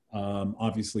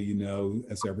 Obviously, you know,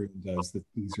 as everyone does, that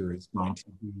Caesar is going to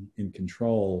be in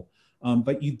control.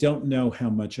 But you don't know how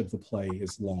much of the play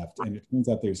is left. And it turns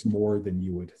out there's more than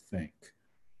you would think.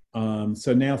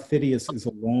 So now Phidias is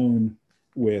alone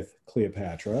with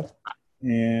Cleopatra,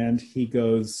 and he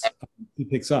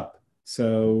picks up.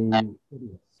 So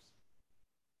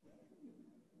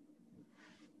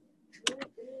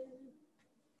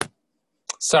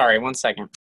Sorry, 1 second.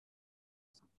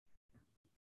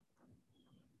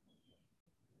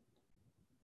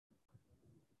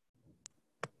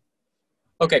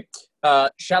 Okay.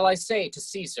 Shall I say to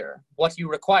Caesar what you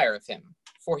require of him?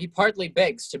 For he partly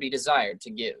begs to be desired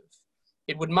to give.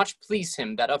 It would much please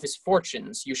him that of his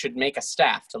fortunes you should make a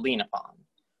staff to lean upon.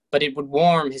 But it would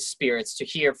warm his spirits to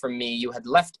hear from me you had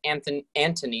left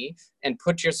Antony and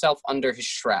put yourself under his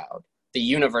shroud, the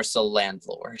universal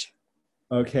landlord.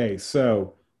 Okay,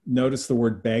 so notice the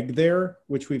word beg there,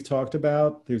 which we've talked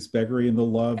about. There's beggary in the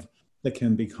love that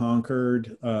can be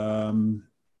conquered.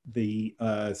 The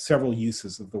several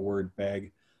uses of the word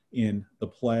beg in the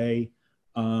play.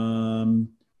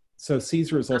 So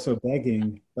Caesar is also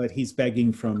begging, but he's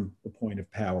begging from the point of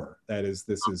power. That is,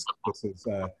 this is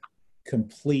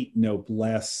complete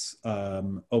noblesse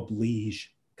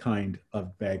oblige kind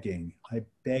of begging. I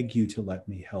beg you to let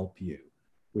me help you,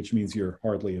 which means you're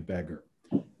hardly a beggar.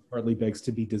 Hardly begs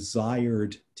to be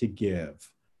desired to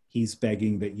give. He's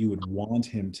begging that you would want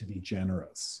him to be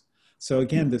generous. So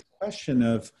again, this question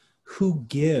of who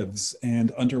gives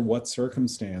and under what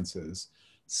circumstances,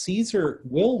 Caesar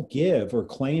will give or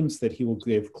claims that he will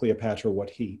give Cleopatra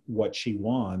what she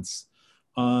wants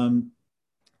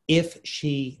if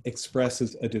she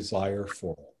expresses a desire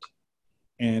for it.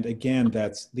 And again,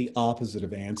 that's the opposite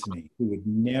of Antony, who would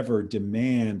never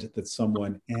demand that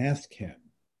someone ask him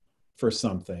for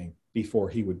something before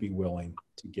he would be willing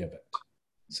to give it.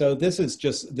 So this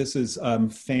is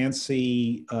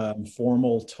fancy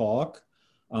formal talk,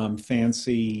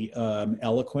 fancy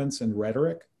eloquence and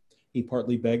rhetoric. He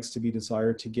partly begs to be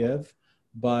desired to give,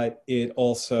 but it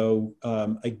also,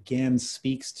 again,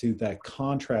 speaks to that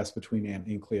contrast between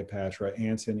Antony and Cleopatra.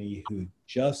 Antony, who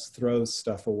just throws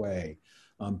stuff away,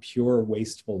 pure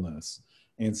wastefulness,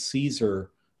 and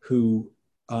Caesar, who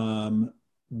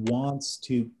wants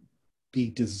to be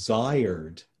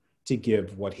desired to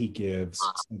give what he gives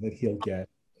so that he'll get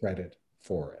credit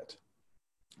for it.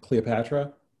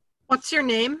 Cleopatra? What's your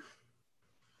name?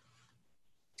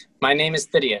 My name is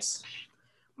Phidias.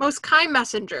 Most kind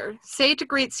messenger, say to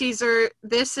great Caesar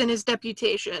this in his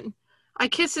deputation. I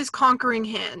kiss his conquering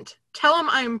hand. Tell him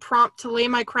I am prompt to lay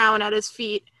my crown at his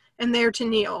feet and there to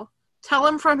kneel. Tell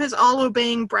him from his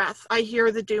all-obeying breath I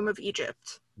hear the doom of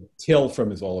Egypt. Till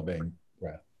from his all-obeying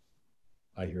breath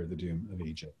I hear the doom of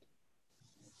Egypt.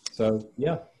 So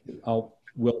yeah,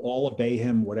 we'll all obey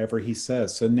him whatever he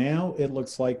says. So now it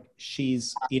looks like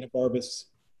Enobarbus,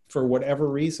 for whatever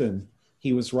reason,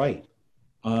 he was right.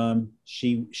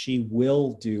 She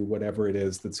will do whatever it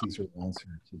is that Caesar wants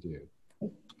her to do.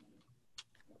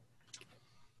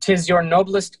 'Tis your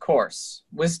noblest course,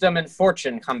 wisdom and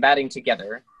fortune combating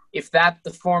together. If that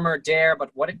the former dare but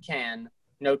what it can,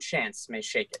 no chance may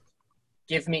shake it.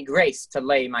 Give me grace to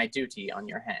lay my duty on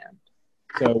your hand.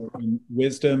 So when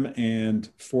wisdom and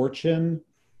fortune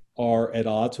are at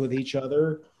odds with each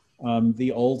other,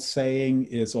 the old saying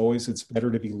is always, it's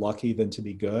better to be lucky than to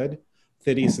be good.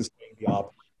 Phidias is saying the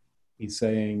opposite. He's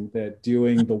saying that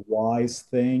doing the wise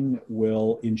thing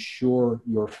will ensure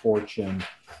your fortune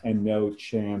and no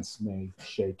chance may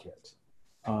shake it.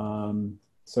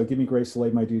 So give me grace to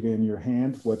lay my duty in your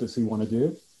hand. What does he want to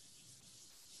do?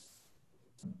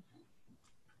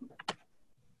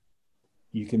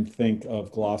 You can think of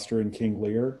Gloucester and King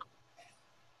Lear.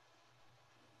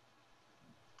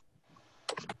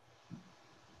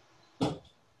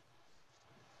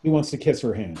 He wants to kiss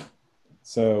her hand.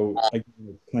 So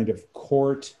again, kind of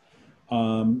court,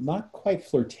 not quite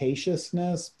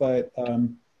flirtatiousness, but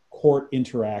court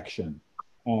interaction,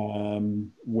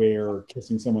 where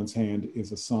kissing someone's hand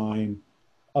is a sign,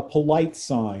 a polite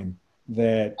sign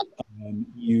that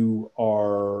you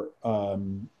are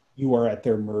at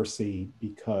their mercy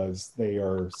because they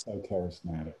are so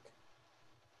charismatic.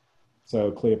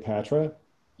 So Cleopatra?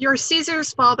 Your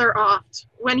Caesar's father oft,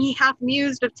 when he hath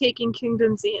mused of taking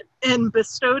kingdoms in, and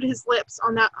bestowed his lips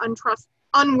on that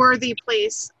unworthy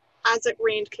place as it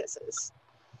rained kisses.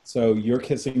 So you're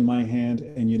kissing my hand,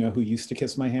 and you know who used to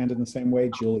kiss my hand in the same way?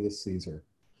 Julius Caesar.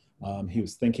 He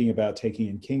was thinking about taking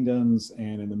in kingdoms,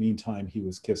 and in the meantime, he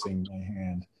was kissing my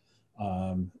hand,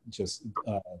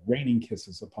 raining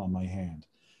kisses upon my hand.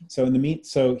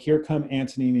 So here come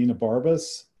Antony and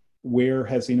Enobarbus. Where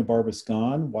has Enobarbus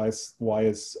gone? Why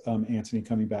is Antony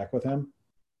coming back with him?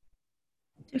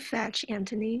 To fetch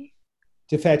Antony.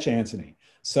 To fetch Antony.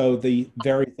 So the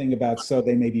very thing about so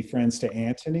they may be friends to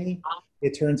Antony,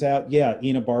 it turns out, yeah,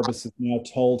 Enobarbus has now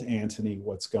told Antony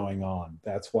what's going on.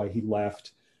 That's why he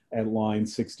left at line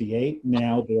 68.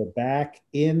 Now they're back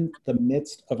in the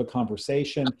midst of a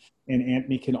conversation, and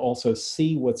Antony can also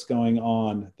see what's going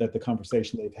on, that the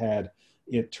conversation they've had,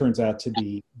 it turns out to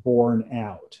be borne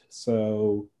out.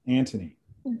 So, Antony.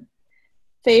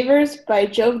 Favors by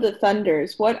Jove the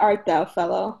thunders, what art thou,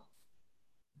 fellow?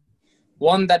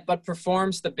 one that but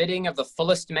performs the bidding of the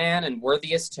fullest man and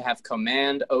worthiest to have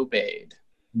command obeyed.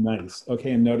 Nice.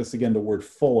 Okay, and notice again the word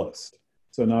fullest.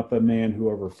 So not the man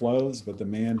who overflows, but the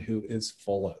man who is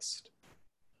fullest.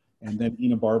 And then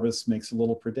Enobarbus makes a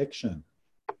little prediction.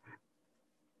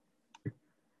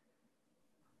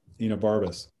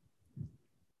 Enobarbus.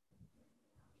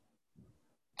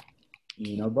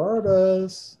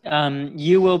 Enobarbus.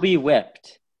 You will be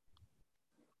whipped.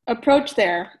 Approach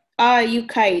there. Ah, you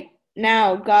kite.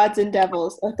 Now, gods and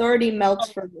devils, authority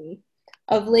melts for me.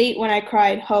 Of late, when I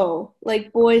cried, ho,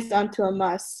 like boys unto a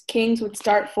muss, kings would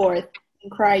start forth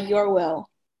and cry, your will.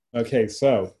 Okay,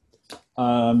 so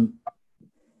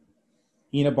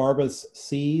Enobarbus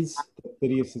sees that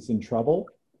Phidias is in trouble,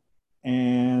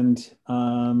 and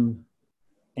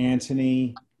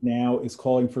Antony now is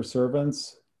calling for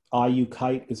servants. Ah, you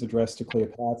kite is addressed to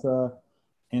Cleopatra,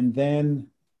 and then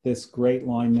this great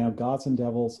line, now gods and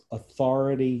devils,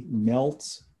 authority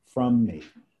melts from me.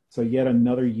 So yet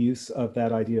another use of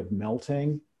that idea of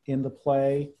melting in the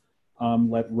play.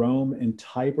 Let Rome and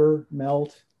Tiber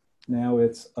melt. Now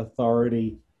it's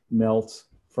authority melts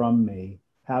from me.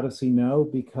 How does he know?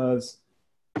 Because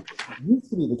it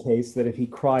used to be the case that if he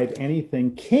cried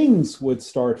anything, kings would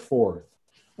start forth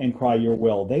and cry your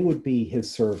will. They would be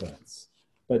his servants.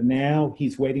 But now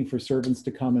he's waiting for servants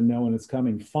to come and no one is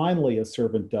coming. Finally, a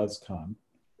servant does come.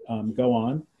 Go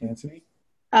on, Antony.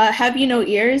 Have you no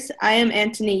ears? I am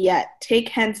Antony yet. Take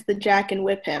hence the jack and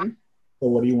whip him. So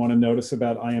what do you want to notice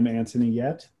about I am Antony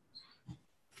yet?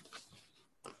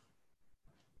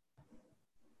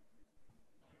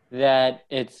 That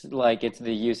it's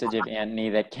the usage of Antony,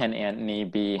 that can Antony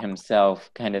be himself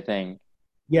kind of thing.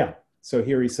 Yeah. So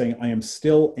here he's saying, I am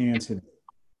still Antony.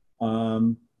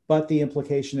 But the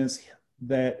implication is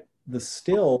that the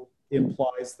still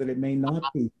implies that it may not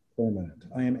be permanent.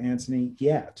 I am Antony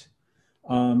yet.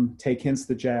 Take hence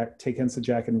the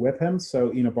jack and whip him.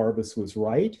 So Enobarbus was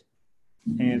right.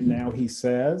 And now he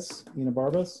says,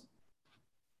 Enobarbus?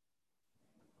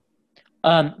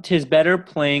 'Tis better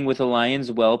playing with a lion's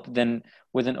whelp than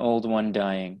with an old one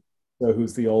dying. So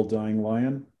who's the old dying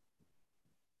lion?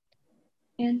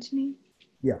 Antony?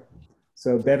 Yeah.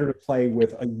 So better to play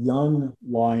with a young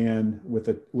lion, with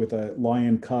a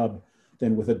lion cub,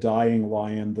 than with a dying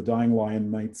lion. The dying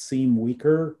lion might seem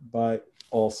weaker, but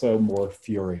also more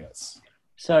furious.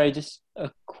 Sorry, just a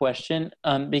question.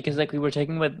 Because we were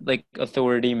talking about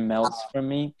authority melts from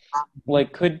me.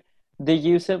 Could the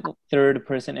use of third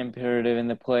person imperative in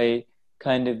the play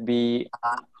kind of be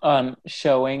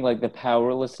showing the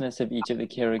powerlessness of each of the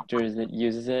characters that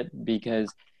uses it,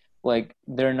 because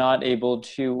they're not able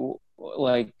to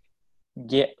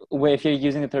if you're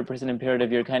using a third person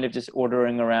imperative, you're kind of just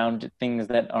ordering around things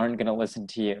that aren't going to listen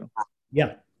to you.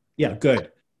 Yeah,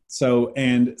 good. So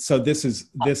this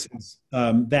is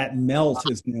that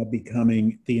melt is now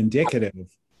becoming the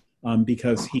indicative,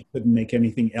 because he couldn't make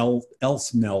anything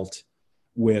else melt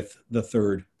with the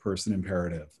third person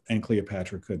imperative, and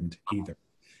Cleopatra couldn't either.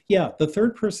 Yeah, the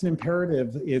third person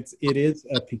imperative, it is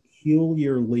a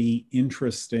peculiarly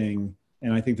interesting,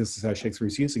 and I think this is how Shakespeare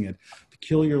is using it,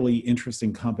 peculiarly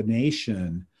interesting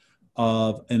combination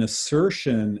of an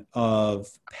assertion of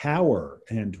power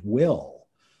and will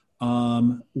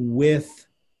with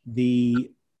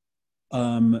the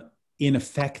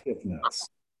ineffectiveness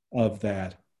of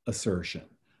that assertion.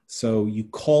 So you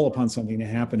call upon something to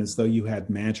happen as though you had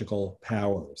magical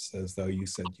powers, as though you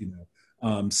said,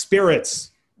 spirits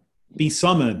be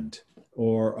summoned,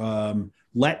 or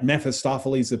let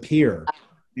Mephistopheles appear,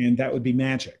 and that would be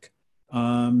magic.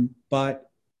 But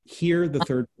here, the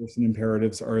third person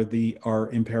imperatives are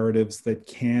imperatives that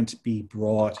can't be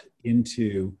brought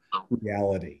into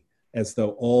reality, as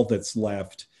though all that's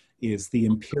left is the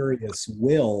imperious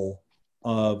will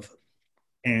of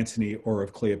Antony or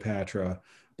of Cleopatra,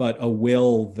 but a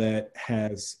will that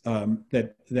has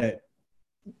that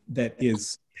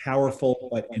is powerful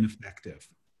but ineffective,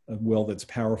 a will that's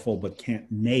powerful but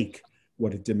can't make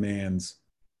what it demands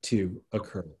to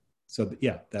occur. So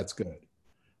yeah, that's good.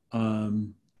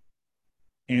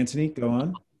 Antony, go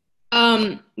on.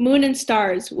 Moon and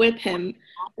stars, whip him.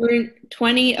 We're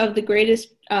 20 of the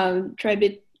greatest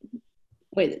tributaries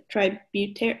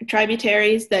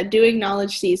that do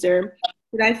acknowledge Caesar.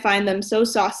 Did I find them so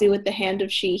saucy with the hand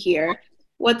of she here?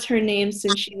 What's her name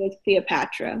since she was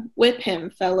Cleopatra? Whip him,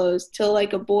 fellows, till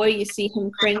like a boy you see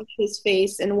him cringe his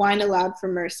face and whine aloud for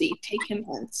mercy. Take him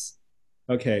hence.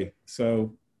 Okay,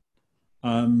 so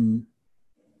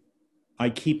I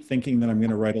keep thinking that I'm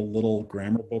going to write a little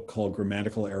grammar book called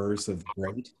Grammatical Errors of the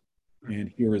Great, and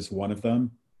here is one of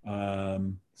them.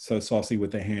 So saucy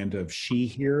with the hand of she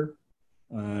here.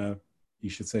 you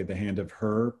should say the hand of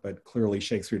her, but clearly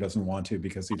Shakespeare doesn't want to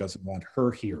because he doesn't want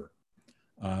her here.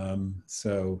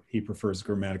 So he prefers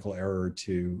grammatical error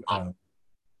to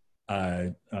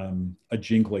a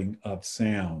jingling of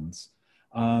sounds.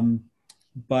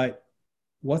 But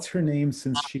what's her name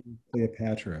since she's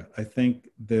Cleopatra? I think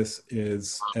this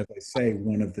is, as I say,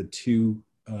 one of the two,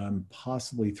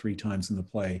 possibly three times in the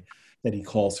play that he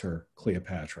calls her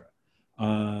Cleopatra.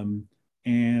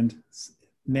 And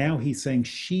now he's saying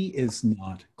she is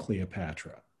not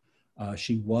Cleopatra.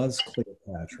 She was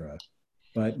Cleopatra,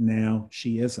 but now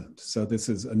she isn't. So this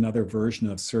is another version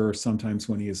of Sir. Sometimes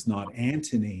when he is not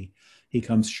Antony, he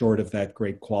comes short of that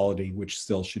great quality, which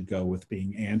still should go with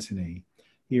being Antony.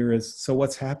 Here is, so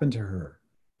what's happened to her?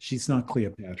 She's not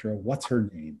Cleopatra. What's her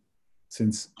name?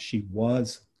 Since she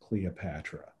was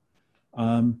Cleopatra.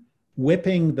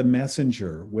 Whipping the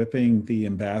messenger, whipping the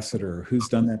ambassador. Who's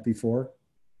done that before?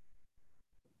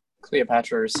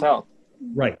 Cleopatra herself.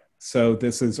 Right. So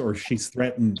this is, or she's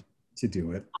threatened to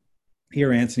do it.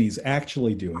 Here, Antony's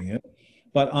actually doing it.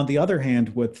 But on the other hand,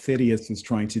 what Phidias is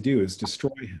trying to do is destroy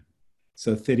him.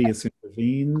 So Phidias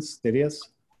intervenes. Phidias?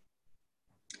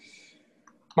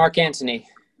 Mark Antony.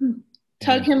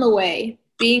 Tug him away.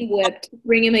 Being whipped,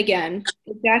 bring him again.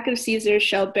 The jack of Caesar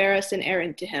shall bear us an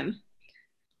errand to him.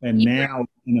 And now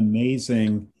an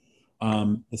amazing,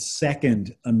 a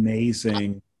second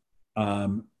amazing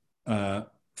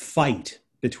fight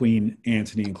between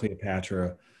Antony and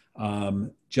Cleopatra.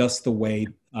 Just the way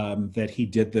that he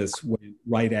did this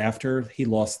right after he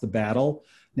lost the battle.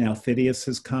 Now Phidias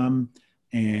has come,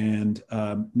 and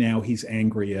now he's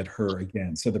angry at her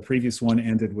again. So the previous one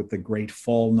ended with the great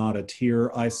fall, not a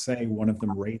tear, I say. One of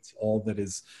them rates all that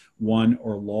is won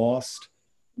or lost.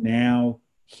 Now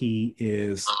he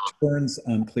turns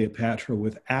on Cleopatra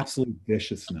with absolute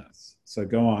viciousness. So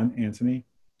go on, Antony.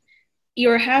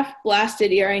 You're half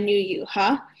blasted ere I knew you,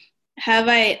 huh? Have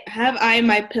I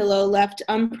my pillow left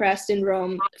unpressed in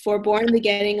Rome, forborne the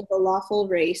getting of a lawful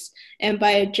race, and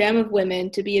by a gem of women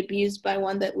to be abused by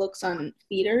one that looks on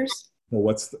feeders?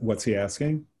 Well, what's he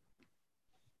asking?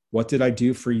 What did I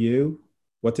do for you?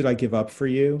 What did I give up for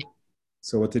you?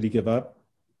 So what did he give up?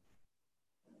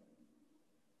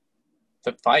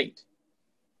 The fight.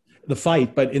 The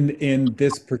fight, but in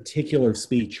this particular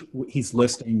speech, he's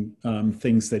listing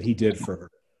things that he did for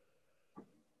her.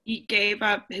 He gave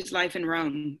up his life in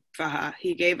Rome for her.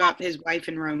 He gave up his wife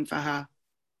in Rome for her.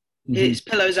 Mm-hmm. His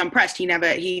pillow's unpressed.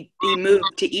 He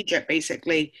moved to Egypt,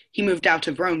 basically. He moved out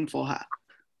of Rome for her.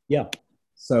 Yeah.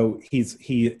 So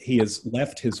he has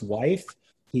left his wife.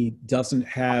 He doesn't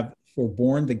have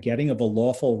forborne the getting of a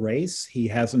lawful race. He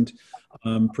hasn't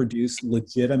produced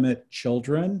legitimate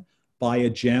children by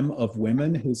a gem of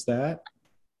women. Who's that?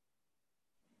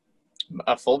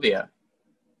 Fulvia.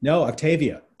 No,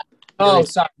 Octavia. Oh,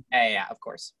 sorry. Yeah, of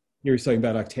course. You're talking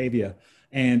about Octavia.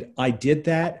 And I did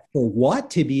that for what?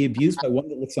 To be abused by one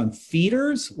that looks on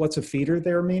feeders? What's a feeder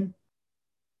there mean?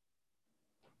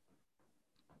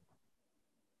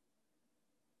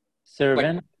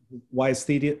 Servant. Why is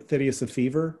Phidias a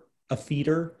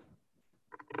feeder?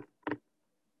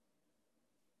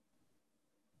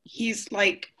 He's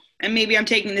like, and maybe I'm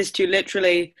taking this too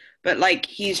literally, but like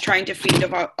he's trying to feed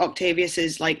off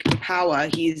Octavius's like power.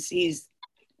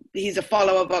 He's a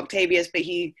follower of Octavius, but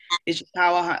he is just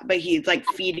power. But he's like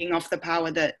feeding off the power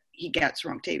that he gets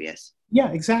from Octavius. Yeah,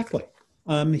 exactly.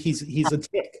 He's a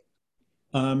tick.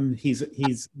 He's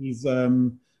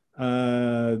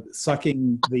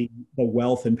sucking the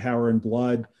wealth and power and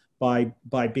blood by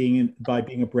being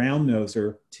a brown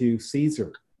noser to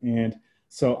Caesar. And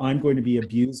so I'm going to be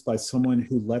abused by someone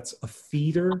who lets a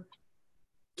feeder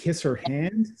kiss her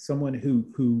hand, someone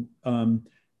who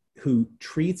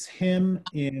treats him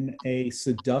in a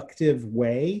seductive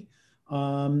way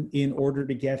in order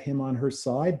to get him on her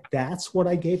side. That's what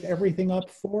I gave everything up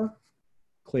for?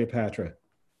 Cleopatra.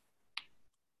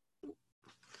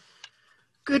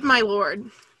 Good, my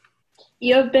lord.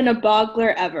 You have been a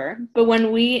boggler ever, but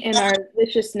when we in our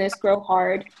viciousness grow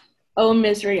hard, oh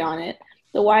misery on it.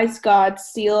 The wise gods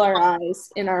seal our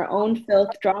eyes, in our own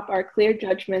filth drop our clear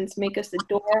judgments, make us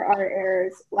adore our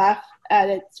errors, laugh at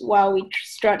it while we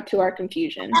strut to our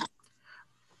confusion.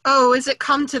 Oh, is it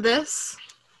come to this?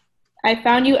 I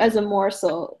found you as a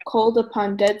morsel, cold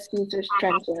upon dead Caesar's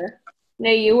trencher.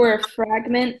 Nay, you were a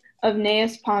fragment of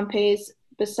Gnaeus Pompey's,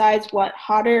 besides what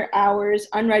hotter hours,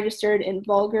 unregistered in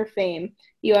vulgar fame,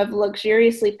 you have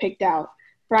luxuriously picked out.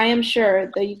 For I am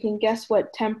sure, though you can guess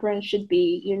what temperance should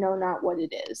be, you know not what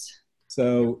it is.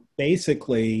 So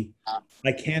basically,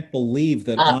 I can't believe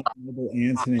that Honorable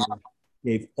Antony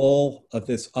gave all of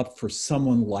this up for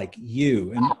someone like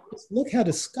you. And look how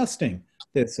disgusting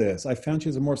this is. I found you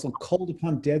as a morsel cold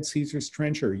upon dead Caesar's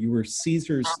trencher. You were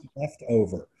Caesar's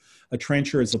leftover. A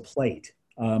trencher is a plate,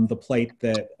 the plate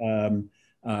that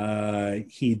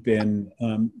he'd been,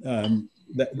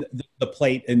 the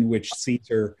plate in which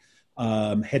Caesar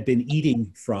had been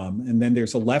eating from. And then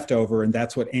there's a leftover, and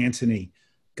that's what Antony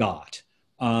got.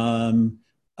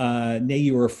 Nay,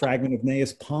 you were a fragment of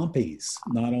Gnaeus Pompey's,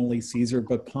 not only Caesar,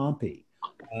 but Pompey.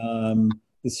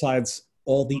 Besides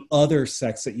all the other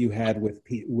sex that you had with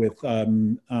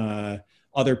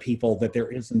other people that there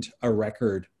isn't a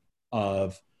record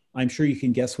of. I'm sure you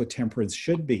can guess what temperance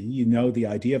should be. You know the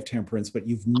idea of temperance, but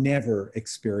you've never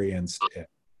experienced it.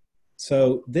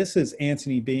 So this is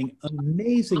Antony being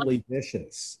amazingly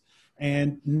vicious.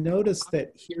 And notice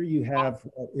that here you have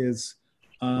what is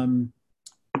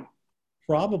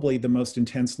probably the most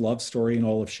intense love story in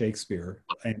all of Shakespeare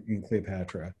in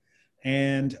Cleopatra.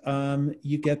 And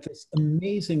you get this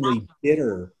amazingly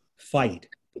bitter fight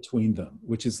between them,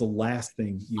 which is the last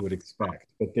thing you would expect.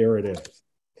 But there it is,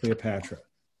 Cleopatra.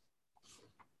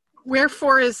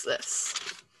 Wherefore is this?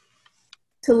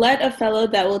 To let a fellow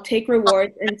that will take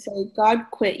rewards and say, God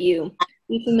quit you.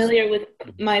 Be familiar with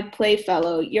my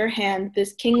playfellow, your hand,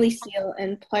 this kingly seal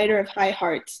and plighter of high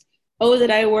hearts. Oh, that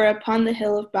I were upon the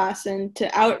hill of Basan to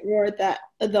outroar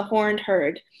the horned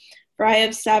herd. For I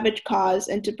have savage cause,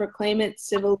 and to proclaim it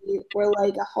civilly were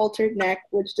like a haltered neck,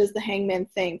 which does the hangman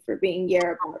thank for being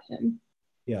yare about him.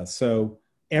 Yeah, so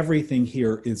everything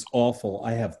here is awful.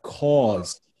 I have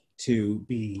cause to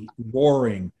be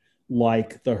roaring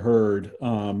like the herd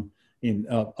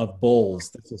of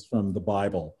bulls. This is from the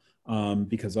Bible,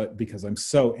 because I'm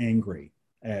so angry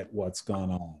at what's gone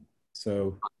on.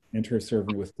 So enter a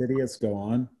servant with Phidias. Go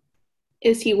on.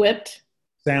 Is he whipped?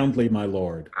 Soundly, my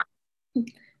lord.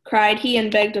 Cried he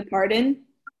and begged a pardon.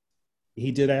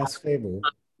 He did ask favor.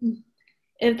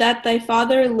 If that thy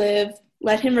father live,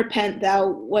 let him repent thou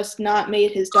wast not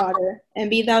made his daughter, and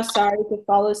be thou sorry to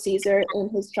follow Caesar in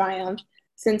his triumph,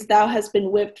 since thou hast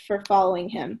been whipped for following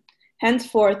him.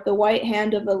 Henceforth the white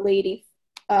hand of a lady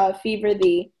fever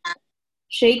thee.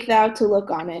 Shake thou to look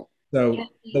on it. So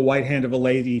the white hand of a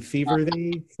lady fever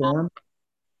thee form?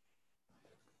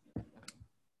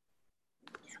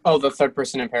 Oh, the third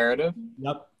person imperative?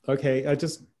 Yep. Okay.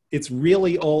 It's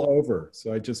really all over.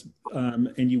 So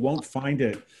and you won't find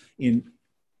it in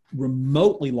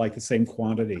remotely like the same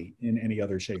quantity in any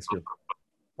other Shakespeare.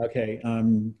 Okay.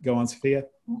 Go on, Sophia.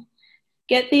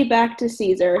 Get thee back to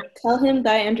Caesar. Tell him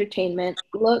thy entertainment.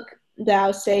 Look,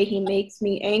 thou say he makes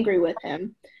me angry with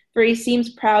him. For he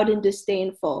seems proud and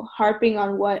disdainful, harping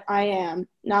on what I am,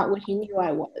 not what he knew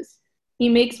I was. He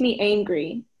makes me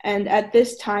angry, and at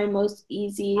this time most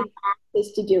easy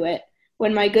is to do it,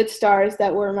 when my good stars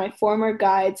that were my former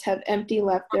guides have empty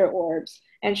left their orbs,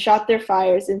 and shot their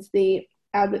fires into the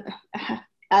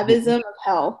abysm of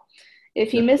hell.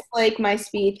 If he mislike my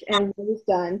speech and what is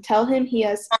done, tell him he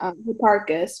has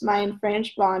Hipparchus, my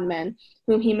enfranched bondman,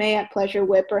 whom he may at pleasure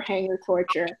whip or hang or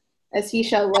torture, as he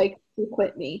shall like to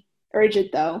quit me. Urge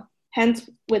it though. Hence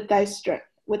with thy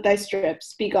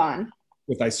strips, be gone.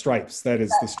 With thy stripes, that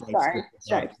is the stripes. Sorry,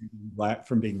 stripes.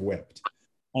 From being whipped.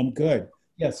 Good.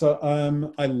 Yeah, so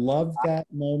I love that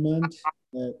moment.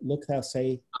 Look, thou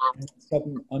say,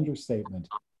 sudden understatement.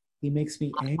 He makes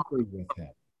me angry with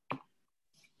him.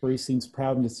 For he seems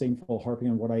proud and disdainful, harping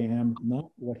on what I am,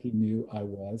 not what he knew I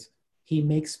was. He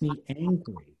makes me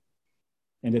angry.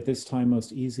 And at this time,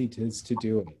 most easy it is to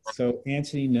do it. So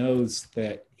Antony knows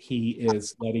that he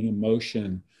is letting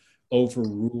emotion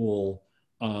overrule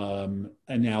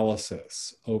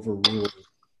analysis, overrule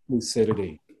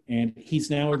lucidity. And he's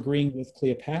now agreeing with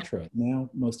Cleopatra. Now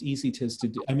most easy 'tis to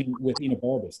do, with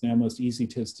Enobarbus, now most easy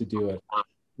 'tis to do it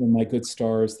when my good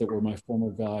stars that were my former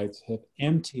guides have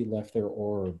empty left their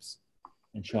orbs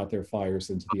and shot their fires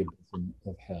into the abyss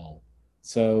of hell.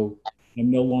 So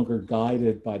I'm no longer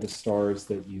guided by the stars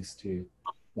that used to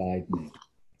guide me.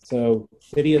 So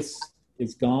Phidias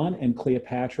is gone, and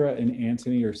Cleopatra and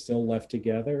Antony are still left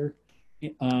together.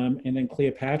 And then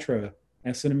Cleopatra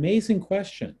asks an amazing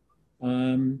question.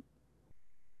 Go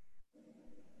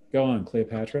on,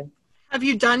 Cleopatra. Have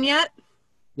you done yet?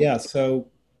 Yeah, so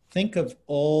think of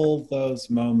all those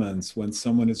moments when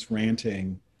someone is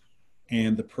ranting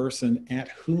and the person at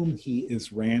whom he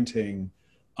is ranting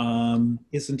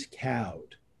isn't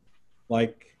cowed.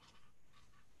 Like,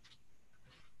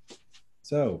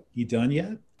 so, you done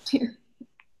yet?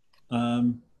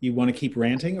 You want to keep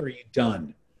ranting, or are you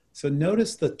done? So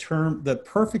notice the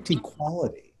perfect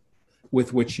equality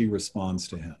with which she responds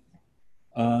to him.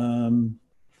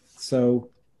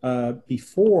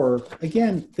 Before,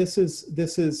 again, this is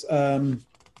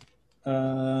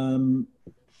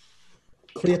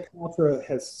Cleopatra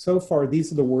has so far,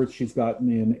 these are the words she's gotten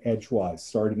in edgewise,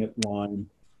 starting at line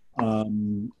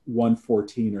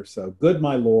 114 or so. Good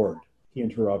my lord, he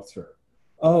interrupts her.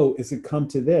 Oh, is it come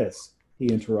to this? He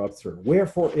interrupts her.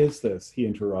 Wherefore is this? He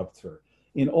interrupts her.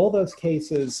 In all those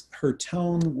cases, her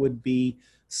tone would be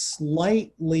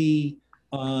slightly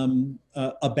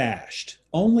abashed,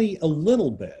 only a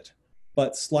little bit,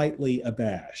 but slightly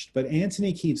abashed. But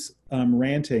Antony keeps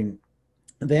ranting.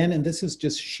 Then, and this is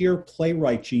just sheer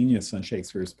playwright genius on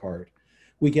Shakespeare's part,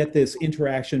 we get this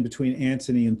interaction between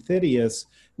Antony and Phidias,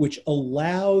 which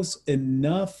allows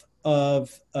enough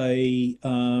of a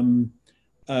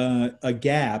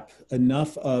gap,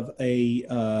 enough of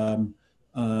a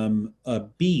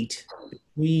beat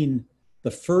between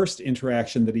the first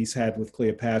interaction that he's had with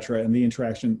Cleopatra and the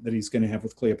interaction that he's going to have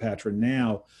with Cleopatra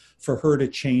now, for her to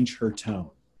change her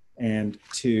tone and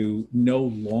to no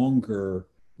longer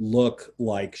look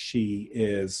like she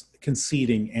is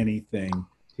conceding anything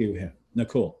to him.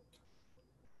 Nicole.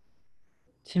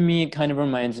 To me, it kind of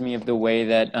reminds me of the way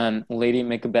that Lady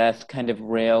Macbeth kind of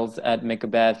rails at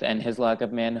Macbeth and his lack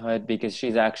of manhood, because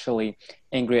she's actually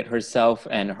angry at herself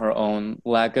and her own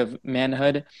lack of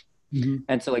manhood. Mm-hmm.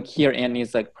 And so like here,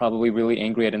 Antony's like probably really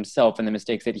angry at himself and the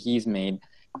mistakes that he's made.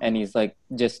 And he's like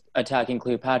just attacking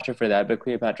Cleopatra for that. But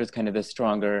Cleopatra's kind of the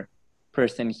stronger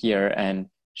person here, and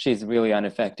she's really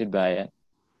unaffected by it.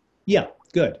 Yeah,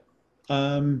 good.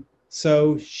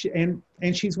 So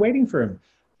she's waiting for him.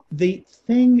 The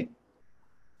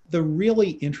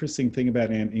really interesting thing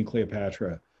about Antony and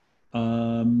Cleopatra,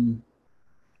 and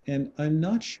I'm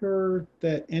not sure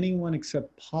that anyone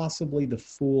except possibly the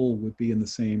fool would be in the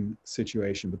same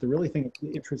situation, but the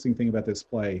interesting thing about this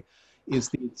play is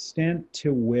the extent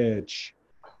to which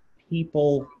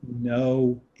people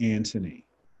know Antony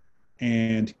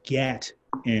and get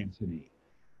Antony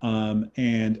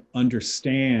and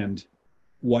understand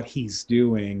what he's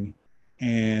doing,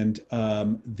 and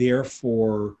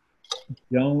therefore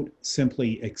don't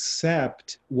simply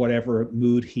accept whatever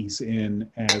mood he's in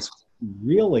as he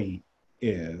really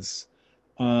is,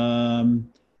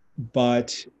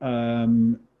 but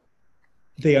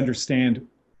they understand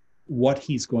what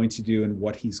he's going to do and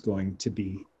what he's going to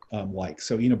be like.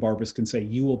 So Enobarbus can say,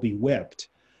 you will be whipped,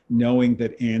 knowing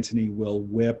that Antony will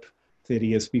whip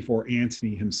Phidias before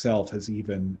Antony himself has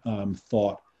even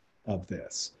thought of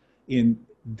this. In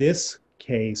this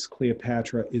case,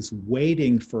 Cleopatra is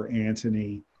waiting for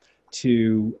Antony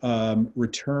to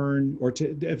return, or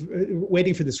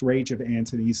waiting for this rage of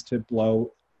Antony's to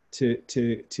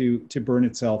burn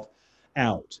itself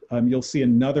out. You'll see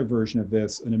another version of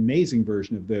this, an amazing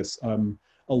version of this, a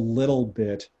little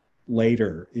bit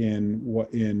later in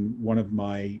one of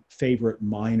my favorite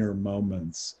minor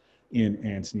moments in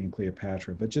Antony and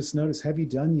Cleopatra. But just notice, have you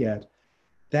done yet?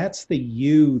 That's the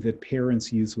you that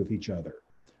parents use with each other.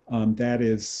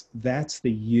 That's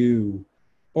the you,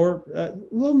 or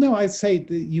well, no, I'd say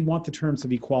you want the terms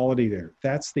of equality there.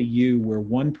 That's the you where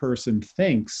one person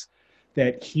thinks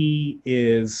that he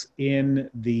is in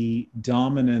the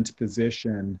dominant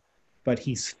position, but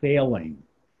he's failing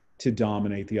to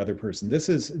dominate the other person. This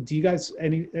is, do you guys,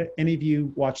 any of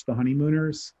you watch The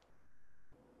Honeymooners?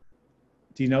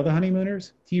 Do you know The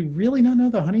Honeymooners? Do you really not know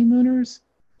The Honeymooners?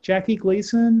 Jackie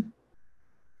Gleason?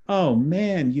 Oh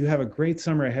man, you have a great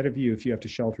summer ahead of you if you have to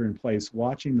shelter in place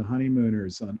watching The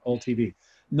Honeymooners on old TV.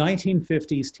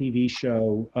 1950s TV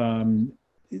show.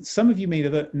 Some of you may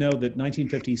know that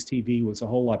 1950s TV was a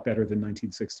whole lot better than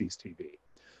 1960s TV.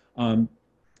 And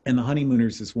The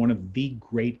Honeymooners is one of the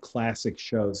great classic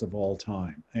shows of all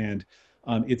time. And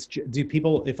do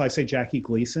people, if I say Jackie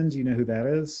Gleason, do you know who that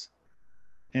is?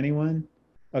 Anyone?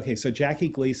 Okay, so Jackie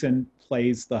Gleason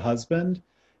plays the husband,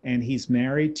 and he's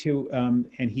married to,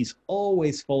 and he's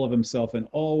always full of himself and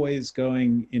always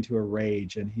going into a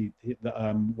rage. And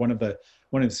one of the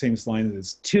famous lines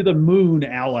is, "To the moon,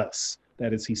 Alice."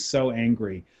 That is, he's so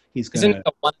angry. He's gonna. Isn't it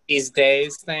a one of these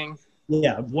days thing?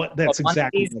 Yeah, that's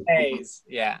exactly. One of these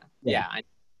days. Yeah.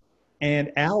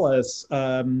 And Alice,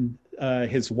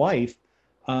 his wife,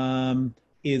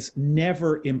 is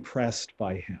never impressed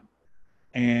by him.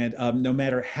 And no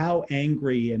matter how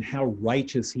angry and how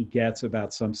righteous he gets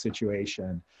about some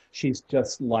situation, she's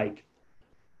just like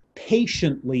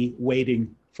patiently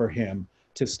waiting for him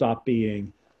to stop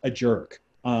being a jerk.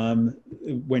 After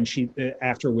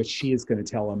which she is going to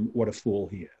tell him what a fool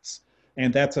he is.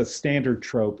 And that's a standard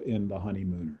trope in The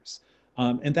Honeymooners.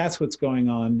 And that's what's going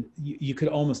on. You could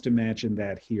almost imagine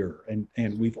that here.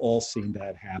 And we've all seen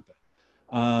that happen.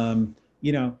 All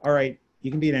right,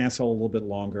 you can be an asshole a little bit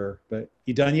longer, but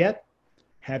you done yet?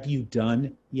 Have you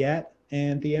done yet?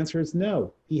 And the answer is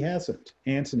no, he hasn't.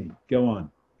 Antony, go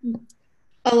on.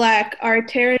 Alack, our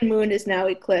Terran moon is now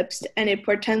eclipsed, and it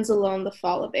portends alone the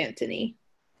fall of Antony.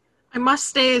 I must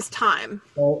stay his time.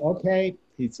 Oh, okay.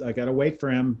 I got to wait for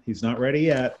him. He's not ready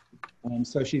yet.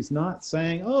 So she's not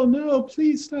saying, oh, no,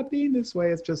 please stop being this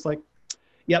way. It's just like,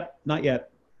 yep, not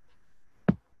yet.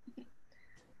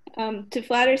 To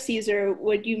flatter Caesar,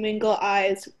 would you mingle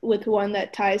eyes with one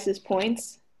that ties his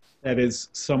points? That is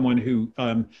someone who,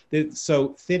 so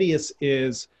Phidias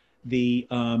is the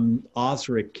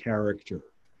Osric character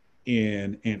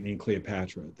in Antony and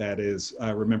Cleopatra. That is,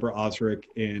 remember Osric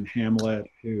in Hamlet,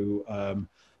 who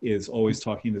is always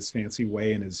talking this fancy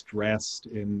way and is dressed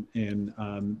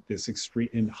in this extreme,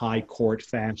 in high court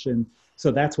fashion.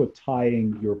 So that's what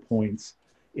tying your points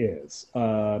is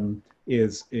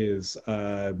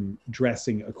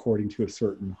dressing according to a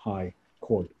certain high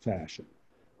court fashion.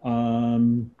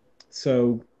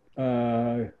 So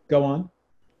go on.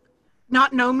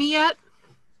 Not know me yet?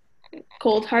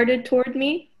 Cold-hearted toward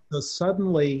me? So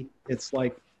suddenly it's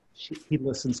like he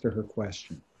listens to her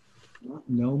question. Not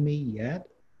know me yet?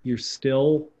 You're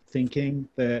still thinking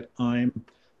that I'm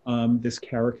this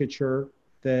caricature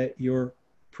that you're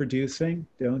producing?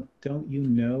 Don't you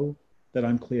know that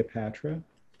I'm Cleopatra?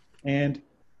 And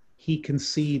he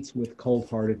concedes with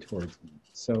cold-hearted towards me.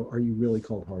 So are you really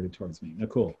cold-hearted towards me? Now,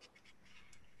 cool.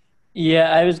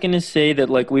 Yeah, I was gonna say that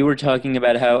like we were talking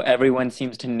about how everyone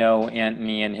seems to know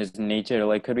Antony and his nature.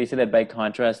 Like, could we say that by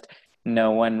contrast,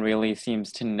 no one really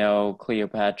seems to know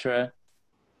Cleopatra?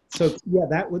 So yeah,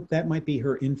 that might be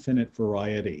her infinite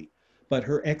variety, but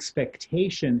her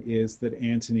expectation is that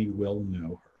Antony will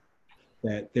know her,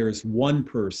 that there's one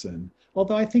person.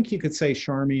 Although I think you could say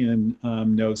Charmian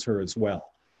knows her as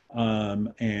well,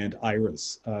 and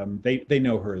Iris, they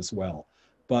know her as well,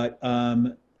 but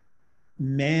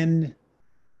men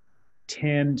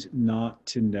tend not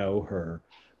to know her,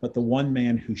 but the one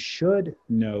man who should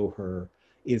know her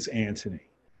is Antony.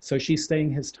 So she's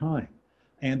staying his time.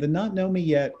 And the not know me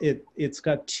yet, it's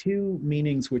got two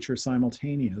meanings which are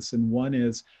simultaneous. And one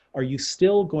is, are you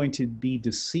still going to be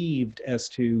deceived as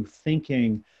to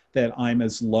thinking that I'm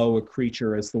as low a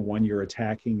creature as the one you're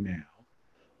attacking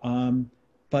now?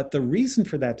 But the reason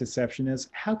for that deception is,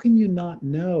 how can you not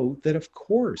know that, of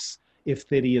course, if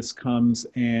Phidias comes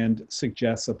and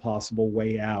suggests a possible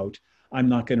way out, I'm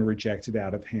not going to reject it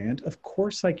out of hand. Of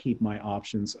course I keep my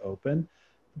options open,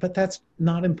 but that's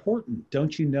not important.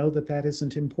 Don't you know that that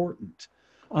isn't important?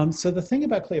 So the thing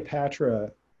about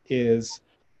Cleopatra is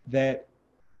that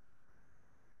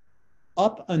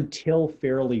up until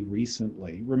fairly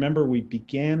recently, remember we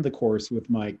began the course with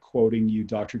my quoting you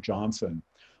Dr. Johnson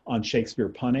on Shakespeare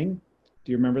punning.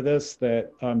 Do you remember this?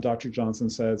 That Dr. Johnson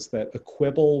says that a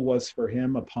quibble was for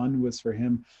him, a pun was for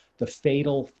him, the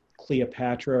fatal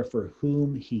Cleopatra for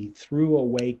whom he threw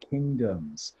away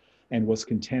kingdoms and was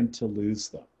content to lose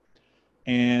them.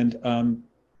 And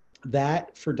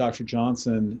that, for Dr.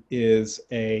 Johnson, is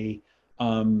a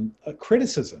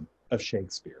criticism of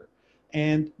Shakespeare.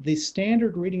 And the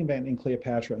standard reading of Antony and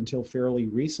Cleopatra until fairly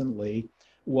recently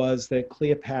was that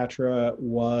Cleopatra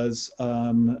was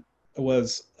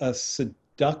a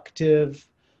seductive,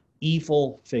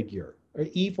 evil figure, or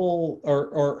evil,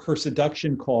 or her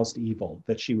seduction caused evil,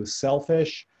 that she was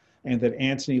selfish, and that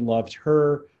Antony loved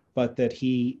her, but that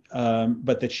she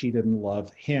didn't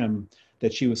love him,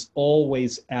 that she was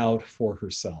always out for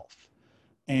herself.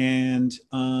 And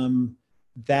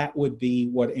that would be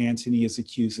what Antony is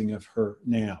accusing of her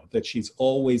now, that she's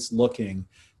always looking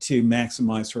to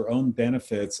maximize her own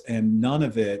benefits, and none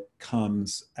of it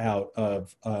comes out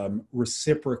of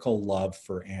reciprocal love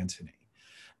for Antony.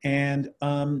 And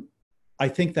I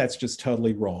think that's just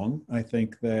totally wrong. I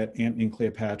think that Antony and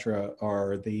Cleopatra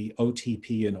are the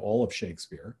OTP in all of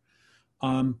Shakespeare.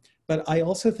 But I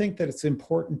also think that it's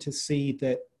important to see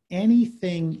that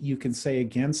anything you can say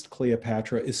against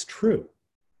Cleopatra is true,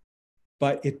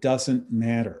 but it doesn't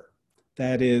matter.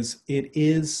 That is, it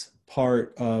is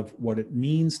part of what it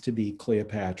means to be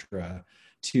Cleopatra,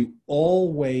 to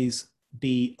always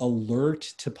be alert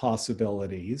to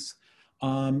possibilities,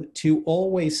 to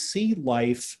always see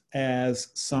life as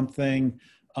something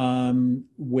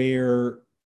where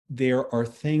there are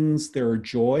things, there are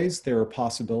joys, there are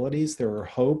possibilities, there are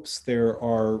hopes, there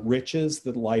are riches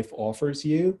that life offers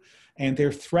you, and there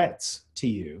are threats to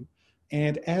you.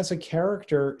 And as a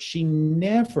character, she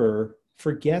never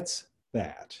forgets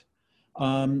that.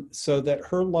 So that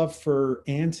her love for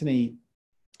Antony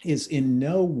is in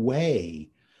no way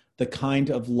the kind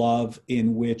of love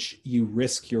in which you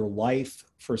risk your life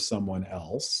for someone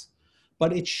else,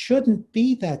 but it shouldn't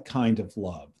be that kind of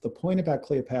love. The point about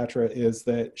Cleopatra is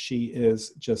that she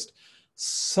is just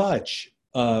such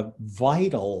a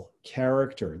vital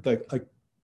character.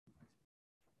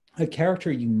 a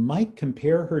character you might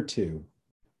compare her to,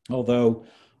 although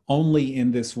only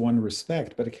in this one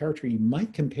respect, but a character you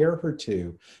might compare her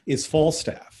to is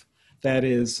Falstaff. That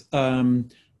is,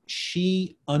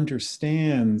 she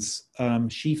understands,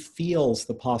 she feels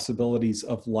the possibilities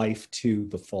of life to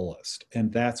the fullest.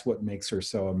 And that's what makes her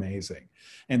so amazing.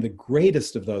 And the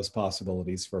greatest of those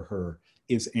possibilities for her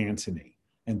is Antony.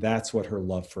 And that's what her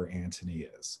love for Antony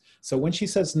is. So when she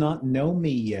says not know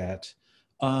me yet,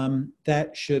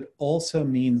 that should also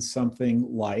mean something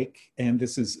like, and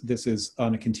this is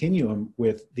on a continuum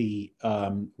with the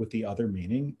other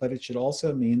meaning, but it should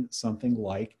also mean something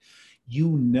like,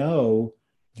 you know,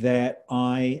 that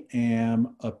I'm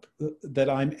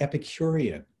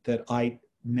Epicurean, that I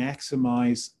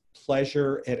maximize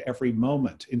pleasure at every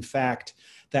moment. In fact,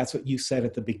 that's what you said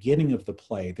at the beginning of the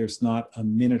play. There's not a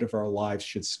minute of our lives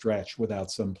should stretch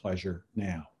without some pleasure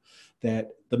now.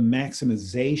 That the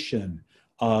maximization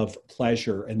of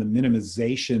pleasure and the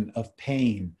minimization of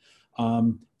pain,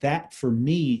 that for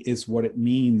me is what it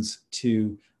means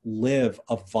to live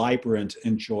a vibrant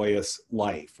and joyous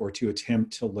life, or to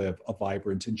attempt to live a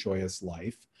vibrant and joyous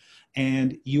life.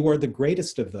 And you are the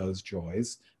greatest of those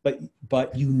joys,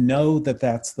 but you know that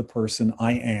that's the person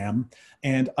I am.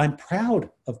 And I'm proud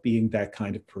of being that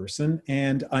kind of person.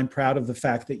 And I'm proud of the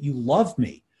fact that you love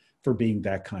me for being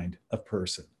that kind of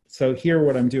person. So here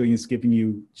what I'm doing is giving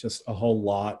you just a whole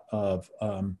lot of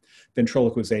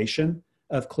ventriloquization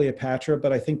of Cleopatra,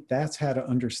 but I think that's how to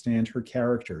understand her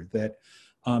character, that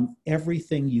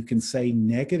everything you can say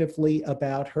negatively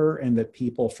about her, and that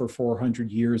people for 400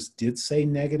 years did say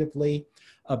negatively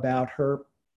about her,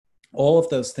 all of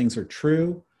those things are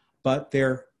true, but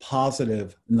they're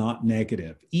positive, not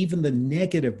negative. Even the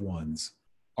negative ones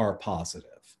are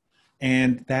positive.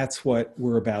 And that's what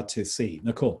we're about to see.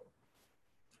 Nicole.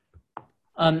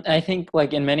 I think,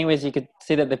 like, in many ways you could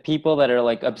say that the people that are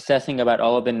like obsessing about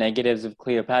all of the negatives of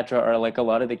Cleopatra are like a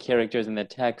lot of the characters in the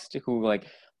text who like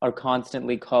are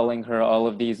constantly calling her all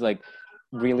of these like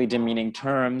really demeaning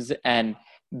terms, and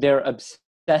they're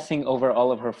obsessing over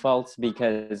all of her faults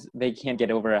because they can't get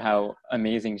over how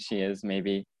amazing she is,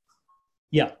 maybe.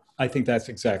 Yeah, I think that's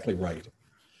exactly right.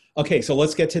 Okay, so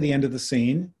let's get to the end of the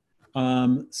scene.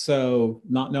 So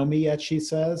not know me yet, she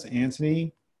says.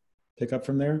 Antony, pick up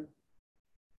from there.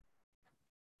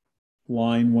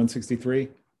 Line 163.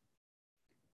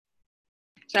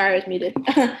 Sorry, I was muted.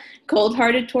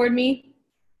 Cold-hearted toward me.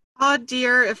 Ah,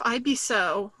 dear, if I be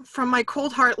so, from my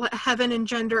cold heart let heaven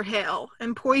engender hail,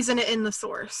 and poison it in the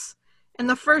source, and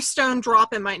the first stone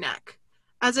drop in my neck.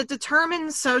 As it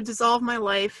determines, so dissolve my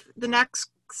life, the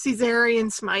next Caesarian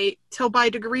smite, till by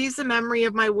degrees the memory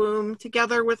of my womb,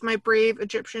 together with my brave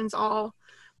Egyptians all,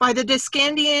 by the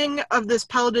discandying of this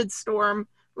pelleted storm,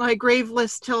 lie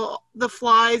graveless till the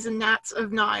flies and gnats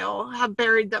of Nile have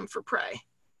buried them for prey.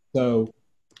 So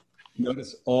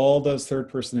notice all those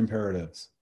third-person imperatives.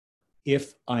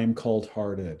 If I'm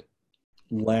cold-hearted,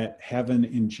 let heaven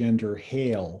engender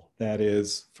hail. That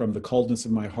is, from the coldness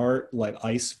of my heart, let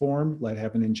ice form, let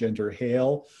heaven engender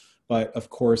hail. But of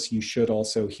course, you should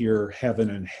also hear heaven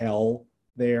and hell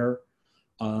there.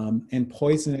 And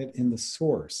poison it in the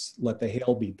source. Let the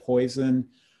hail be poison,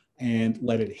 and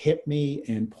let it hit me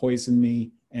and poison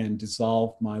me and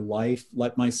dissolve my life.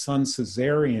 Let my son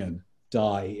Caesarian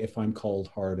die if I'm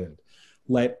cold-hearted.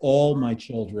 Let all my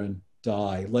children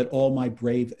die. Let all my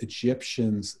brave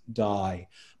Egyptians die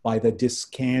by the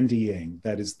discandying,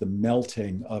 that is the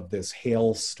melting of this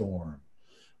hailstorm.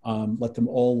 Let them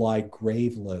all lie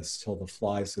graveless till the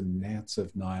flies and gnats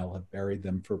of Nile have buried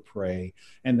them for prey.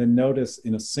 And then notice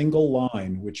in a single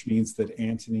line, which means that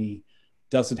Antony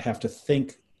doesn't have to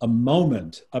think a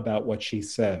moment about what she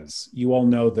says. You all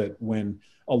know that when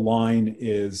a line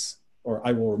is, or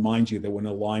I will remind you that when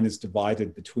a line is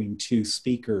divided between two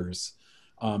speakers,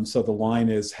 so the line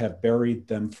is, have buried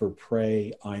them for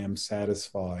prey, I am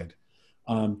satisfied,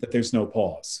 that there's no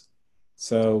pause.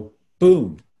 So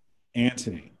boom,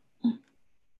 Antony.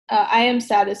 I am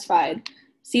satisfied.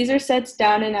 Caesar sets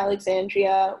down in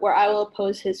Alexandria, where I will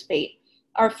oppose his fate.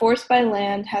 Our force by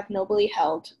land hath nobly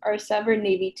held, our severed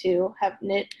navy too have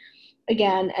knit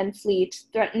again, and fleet,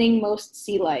 threatening most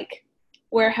sea-like.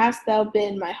 Where hast thou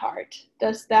been, my heart?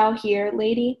 Dost thou hear,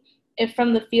 lady? If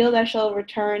from the field I shall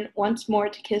return once more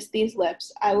to kiss these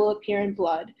lips, I will appear in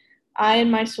blood. I and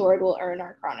my sword will earn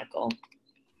our chronicle.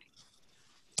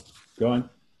 Go on.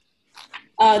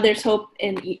 There's hope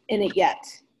in it yet.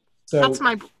 So, That's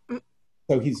my...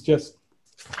 So he's just,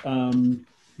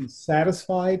 he's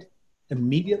satisfied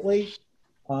immediately.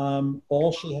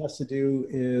 All she has to do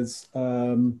is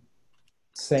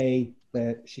say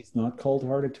that she's not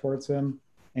cold-hearted towards him,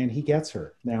 and he gets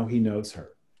her. Now he knows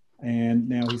her. And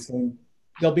now he's saying,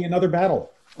 there'll be another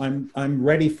battle. I'm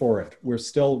ready for it. We're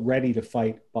still ready to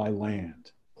fight by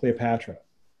land. Cleopatra.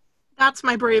 That's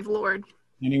my brave lord.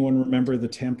 Anyone remember the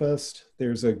Tempest?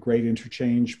 There's a great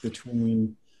interchange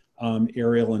between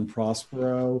Ariel and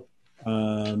Prospero.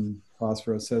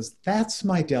 Prospero says, that's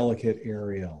my delicate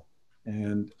Ariel.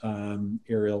 And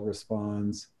Ariel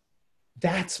responds,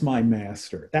 that's my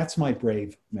master. That's my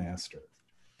brave master.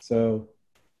 So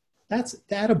that's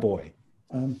that a boy.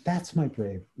 That's my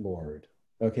brave lord.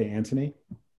 Okay, Antony?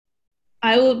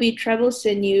 I will be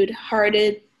treble-sinewed,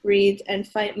 hearted, breathed, and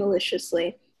fight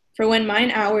maliciously. For when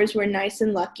mine hours were nice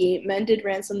and lucky, men did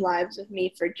ransom lives of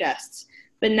me for jests.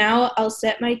 But now I'll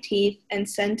set my teeth and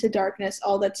send to darkness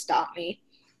all that stop me.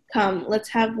 Come, let's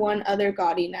have one other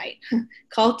gaudy night.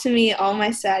 Call to me all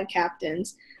my sad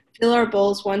captains. Fill our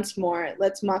bowls once more.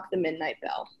 Let's mock the midnight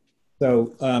bell.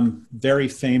 So very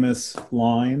famous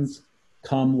lines.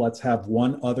 Come, let's have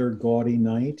one other gaudy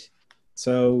night.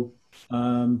 So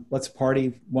let's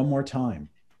party one more time.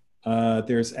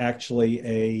 There's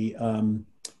actually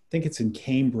I think it's in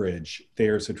Cambridge,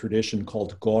 there's a tradition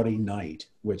called Gaudy Night,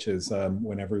 which is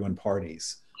when everyone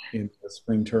parties in the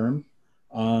spring term.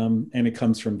 And it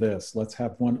comes from this, let's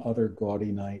have one other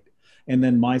gaudy night. And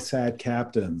then my sad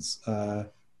captains,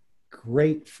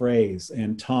 great phrase.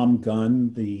 And Tom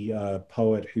Gunn, the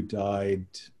poet who died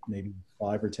maybe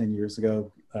 5 or 10 years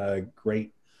ago,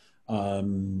 great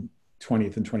 20th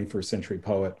and 21st century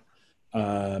poet,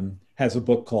 has a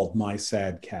book called My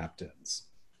Sad Captains.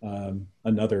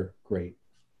 Another great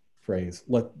phrase.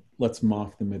 Let's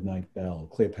mock the midnight bell.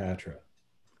 Cleopatra.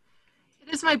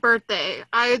 It is my birthday.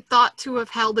 I had thought to have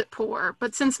held it poor,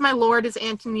 but since my lord is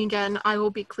Antony again, I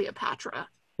will be Cleopatra.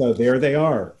 So there they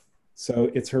are.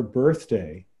 So it's her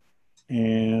birthday,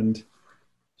 and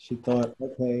she thought,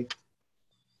 okay,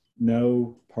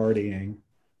 no partying,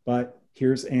 but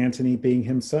here's Antony being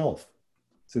himself,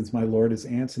 since my lord is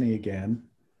Antony again.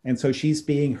 And so she's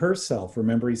being herself.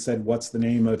 Remember, he said, what's the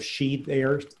name of she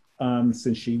there,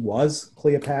 since she was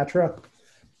Cleopatra?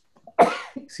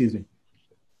 Excuse me.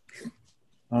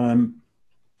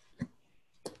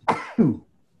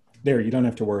 There, you don't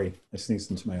have to worry. I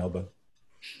sneezed into my elbow.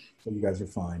 So you guys are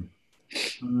fine.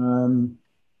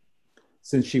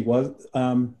 Since she was,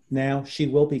 now she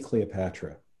will be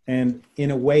Cleopatra. And in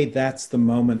a way, that's the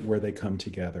moment where they come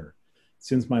together.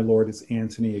 Since my lord is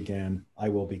Antony again, I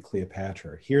will be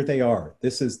Cleopatra. Here they are.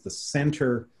 This is the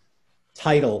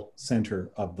title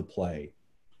center of the play.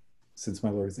 Since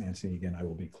my lord is Antony again, I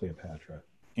will be Cleopatra.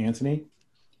 Antony?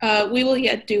 We will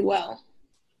yet do well.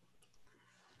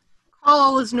 Call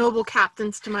all his noble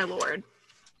captains to my lord.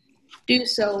 Do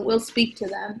so, we'll speak to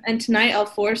them, and tonight I'll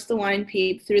force the wine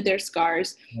peep through their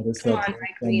scars. Come on, my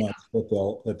queen.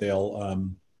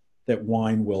 That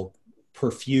wine will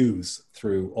perfuse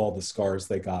through all the scars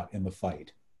they got in the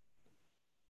fight.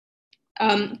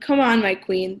 Come on, my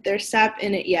queen, there's sap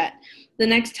in it yet. The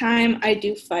next time I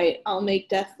do fight, I'll make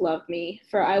death love me,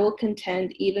 for I will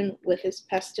contend even with his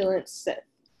pestilent scythe.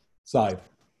 So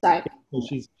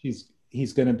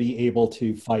he's going to be able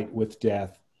to fight with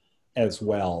death as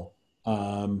well,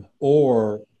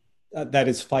 or that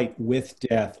is, fight with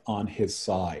death on his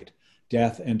side.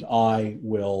 Death and I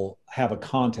will have a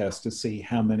contest to see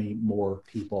how many more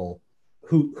people,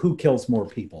 who kills more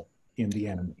people in the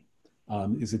enemy.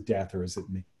 Is it death or is it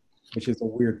me? Which is a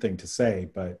weird thing to say,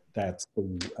 but that's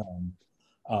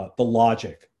the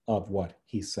logic of what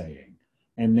he's saying.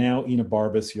 And now,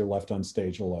 Enobarbus, you're left on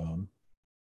stage alone.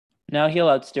 Now he'll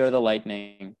outstare the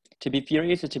lightning. To be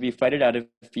furious is to be frighted out of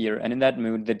fear, and in that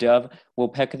mood the dove will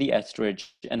peck the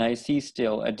estrich, and I see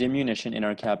still a diminution in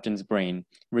our captain's brain,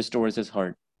 restores his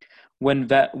heart. When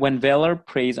valor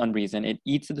preys on reason, it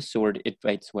eats the sword it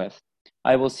fights with.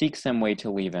 I will seek some way to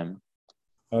leave him.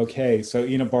 Okay, so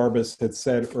Enobarbus had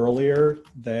said earlier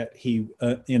that he,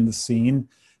 in the scene,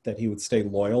 that he would stay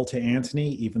loyal to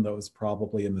Antony, even though it was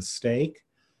probably a mistake.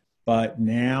 But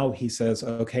now he says,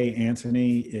 okay,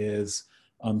 Antony is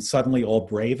suddenly all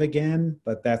brave again,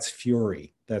 but that's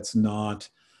fury. That's not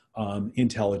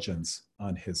intelligence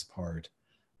on his part.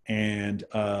 And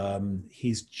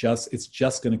it's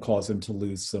just going to cause him to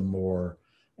lose some more.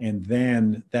 And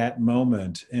then that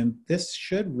moment, and this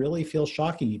should really feel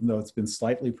shocking, even though it's been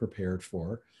slightly prepared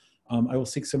for, I will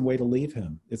seek some way to leave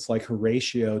him. It's like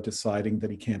Horatio deciding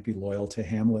that he can't be loyal to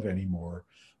Hamlet anymore,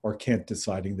 or Kent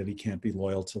deciding that he can't be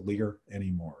loyal to Lear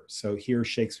anymore. So here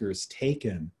Shakespeare has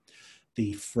taken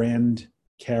the friend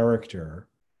character.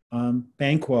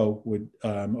 Banquo would,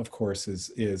 of course,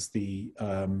 is the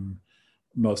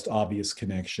most obvious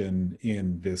connection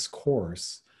in this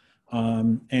course.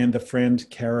 And the friend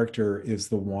character is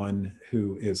the one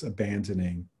who is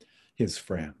abandoning his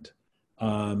friend.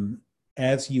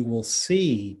 As you will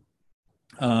see,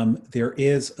 there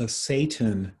is a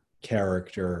Satan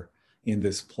character in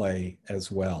this play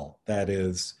as well. That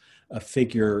is a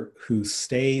figure who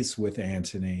stays with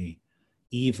Antony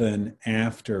even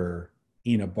after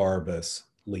Enobarbus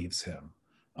leaves him.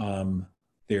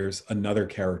 There's another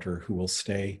character who will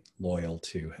stay loyal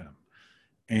to him.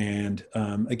 And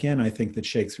again, I think that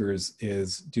Shakespeare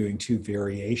is doing two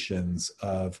variations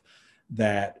of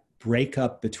that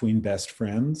breakup between best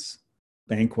friends,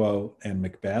 Banquo and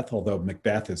Macbeth, although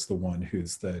Macbeth is the one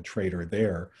who's the traitor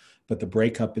there, but the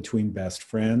breakup between best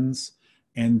friends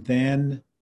and then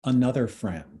another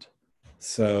friend,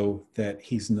 so that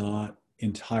he's not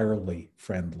entirely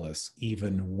friendless,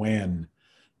 even when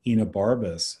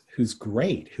Enobarbus, who's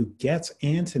great, who gets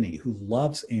Antony, who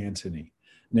loves Antony,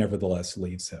 nevertheless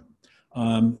leaves him.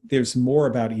 There's more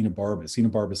about Enobarbus.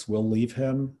 Enobarbus will leave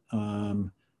him,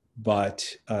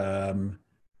 but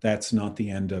that's not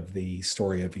the end of the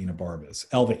story of Enobarbus.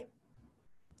 Elvie.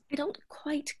 I don't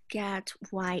quite get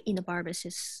why Enobarbus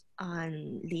is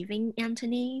leaving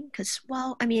Antony, because,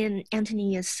 well, I mean,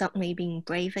 Antony is suddenly being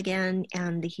brave again,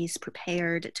 and he's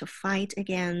prepared to fight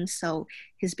again, so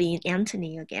he's being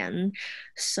Antony again.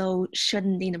 So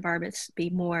shouldn't Enobarbus be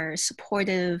more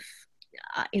supportive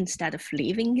instead of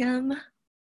leaving him?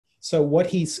 So what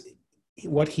he's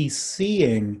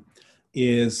seeing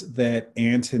is that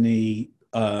Antony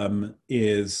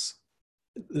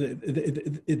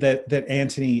that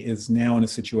Antony is now in a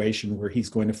situation where he's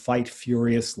going to fight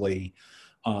furiously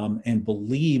and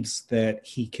believes that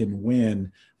he can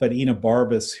win. But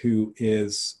Enobarbus, who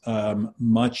is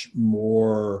much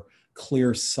more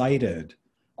clear-sighted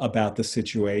about the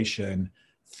situation,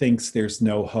 thinks there's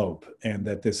no hope and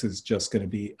that this is just going to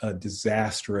be a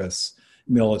disastrous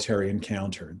military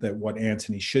encounter, that what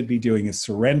Antony should be doing is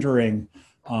surrendering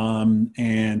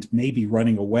and maybe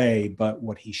running away, but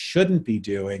what he shouldn't be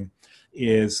doing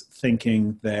is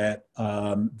thinking that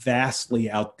vastly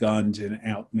outgunned and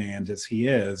outmanned as he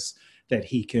is, that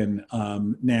he can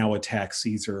now attack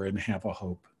Caesar and have a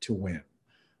hope to win.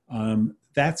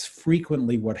 That's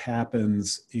frequently what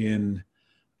happens in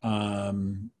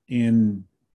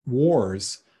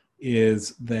wars,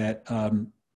 is that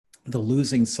the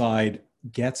losing side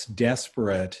gets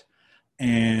desperate,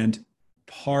 and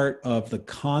part of the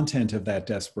content of that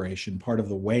desperation, part of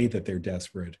the way that they're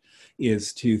desperate,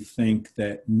 is to think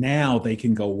that now they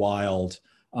can go wild.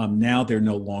 Now they're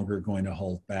no longer going to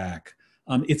hold back.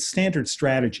 It's standard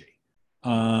strategy.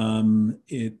 If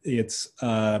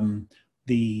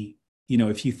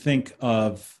you think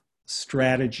of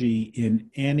strategy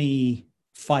in any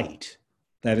fight,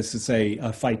 that is to say,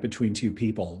 a fight between two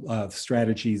people,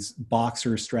 strategies,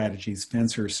 boxer strategies,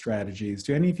 fencer strategies.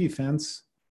 Do any of you fence?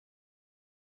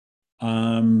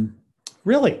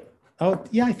 Really? Oh,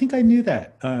 yeah, I think I knew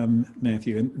that,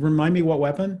 Matthew. And remind me what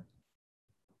weapon?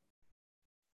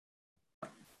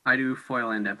 I do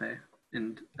foil and epee,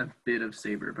 and a bit of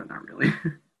saber, but not really.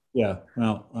 Yeah,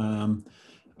 well,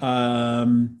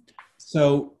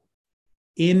 so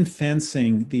in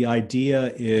fencing, the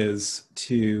idea is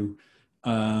to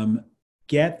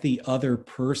get the other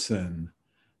person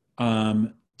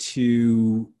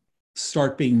to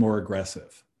start being more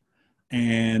aggressive.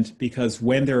 And because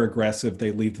when they're aggressive,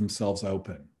 they leave themselves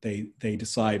open. They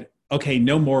decide, okay,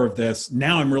 no more of this.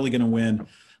 Now I'm really going to win.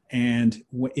 And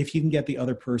if you can get the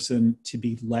other person to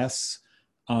be less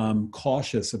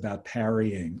cautious about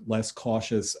parrying, less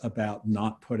cautious about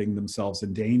not putting themselves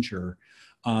in danger,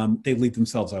 they leave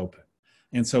themselves open.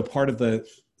 And so part of the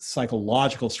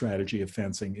psychological strategy of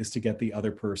fencing is to get the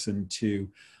other person to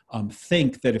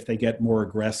think that if they get more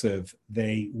aggressive,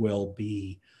 they will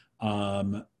be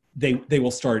they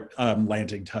will start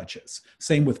landing touches.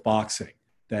 Same with boxing.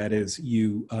 That is,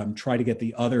 you try to get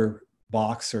the other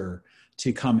boxer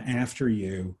to come after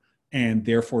you, and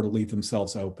therefore to leave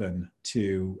themselves open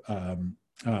to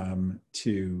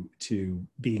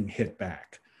being hit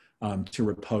back, to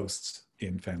riposts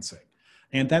in fencing.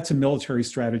 And that's a military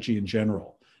strategy in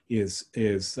general. And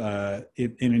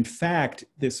in fact,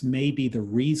 this may be the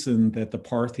reason that the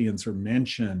Parthians are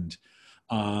mentioned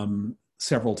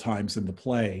several times in the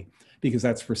play, because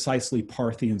that's precisely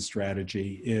Parthian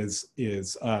strategy is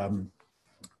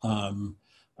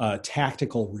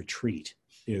tactical retreat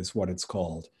is what it's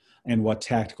called. And what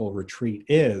tactical retreat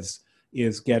is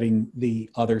getting the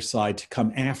other side to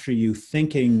come after you,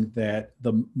 thinking that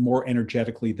the more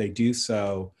energetically they do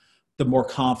so, the more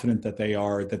confident that they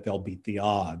are that they'll beat the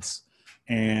odds.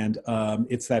 And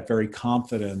it's that very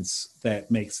confidence that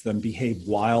makes them behave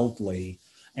wildly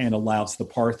and allows the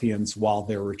Parthians, while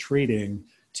they're retreating,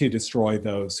 to destroy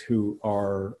those who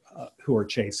are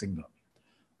chasing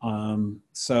them.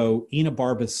 So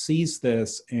Enobarbus sees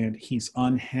this, and he's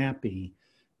unhappy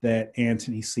that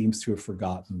Antony seems to have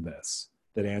forgotten this.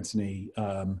 That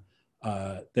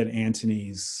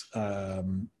Antony's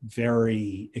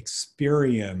very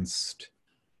experienced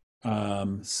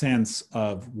sense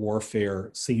of warfare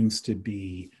seems to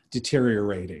be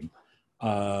deteriorating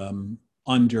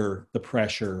under the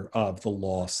pressure of the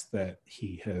loss that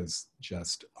he has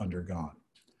just undergone.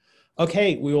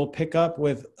 Okay, we will pick up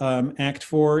with Act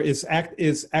 4. Is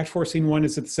Act 4 Scene 1,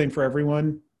 is it the same for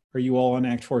everyone? Are you all on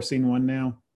Act 4 Scene 1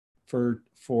 now for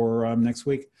next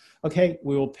week? Okay,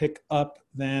 we will pick up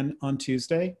then on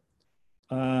Tuesday.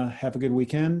 Have a good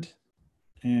weekend,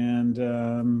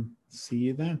 and see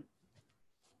you then.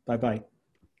 Bye-bye.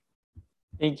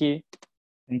 Thank you.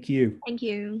 Thank you. Thank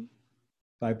you.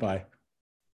 Bye-bye.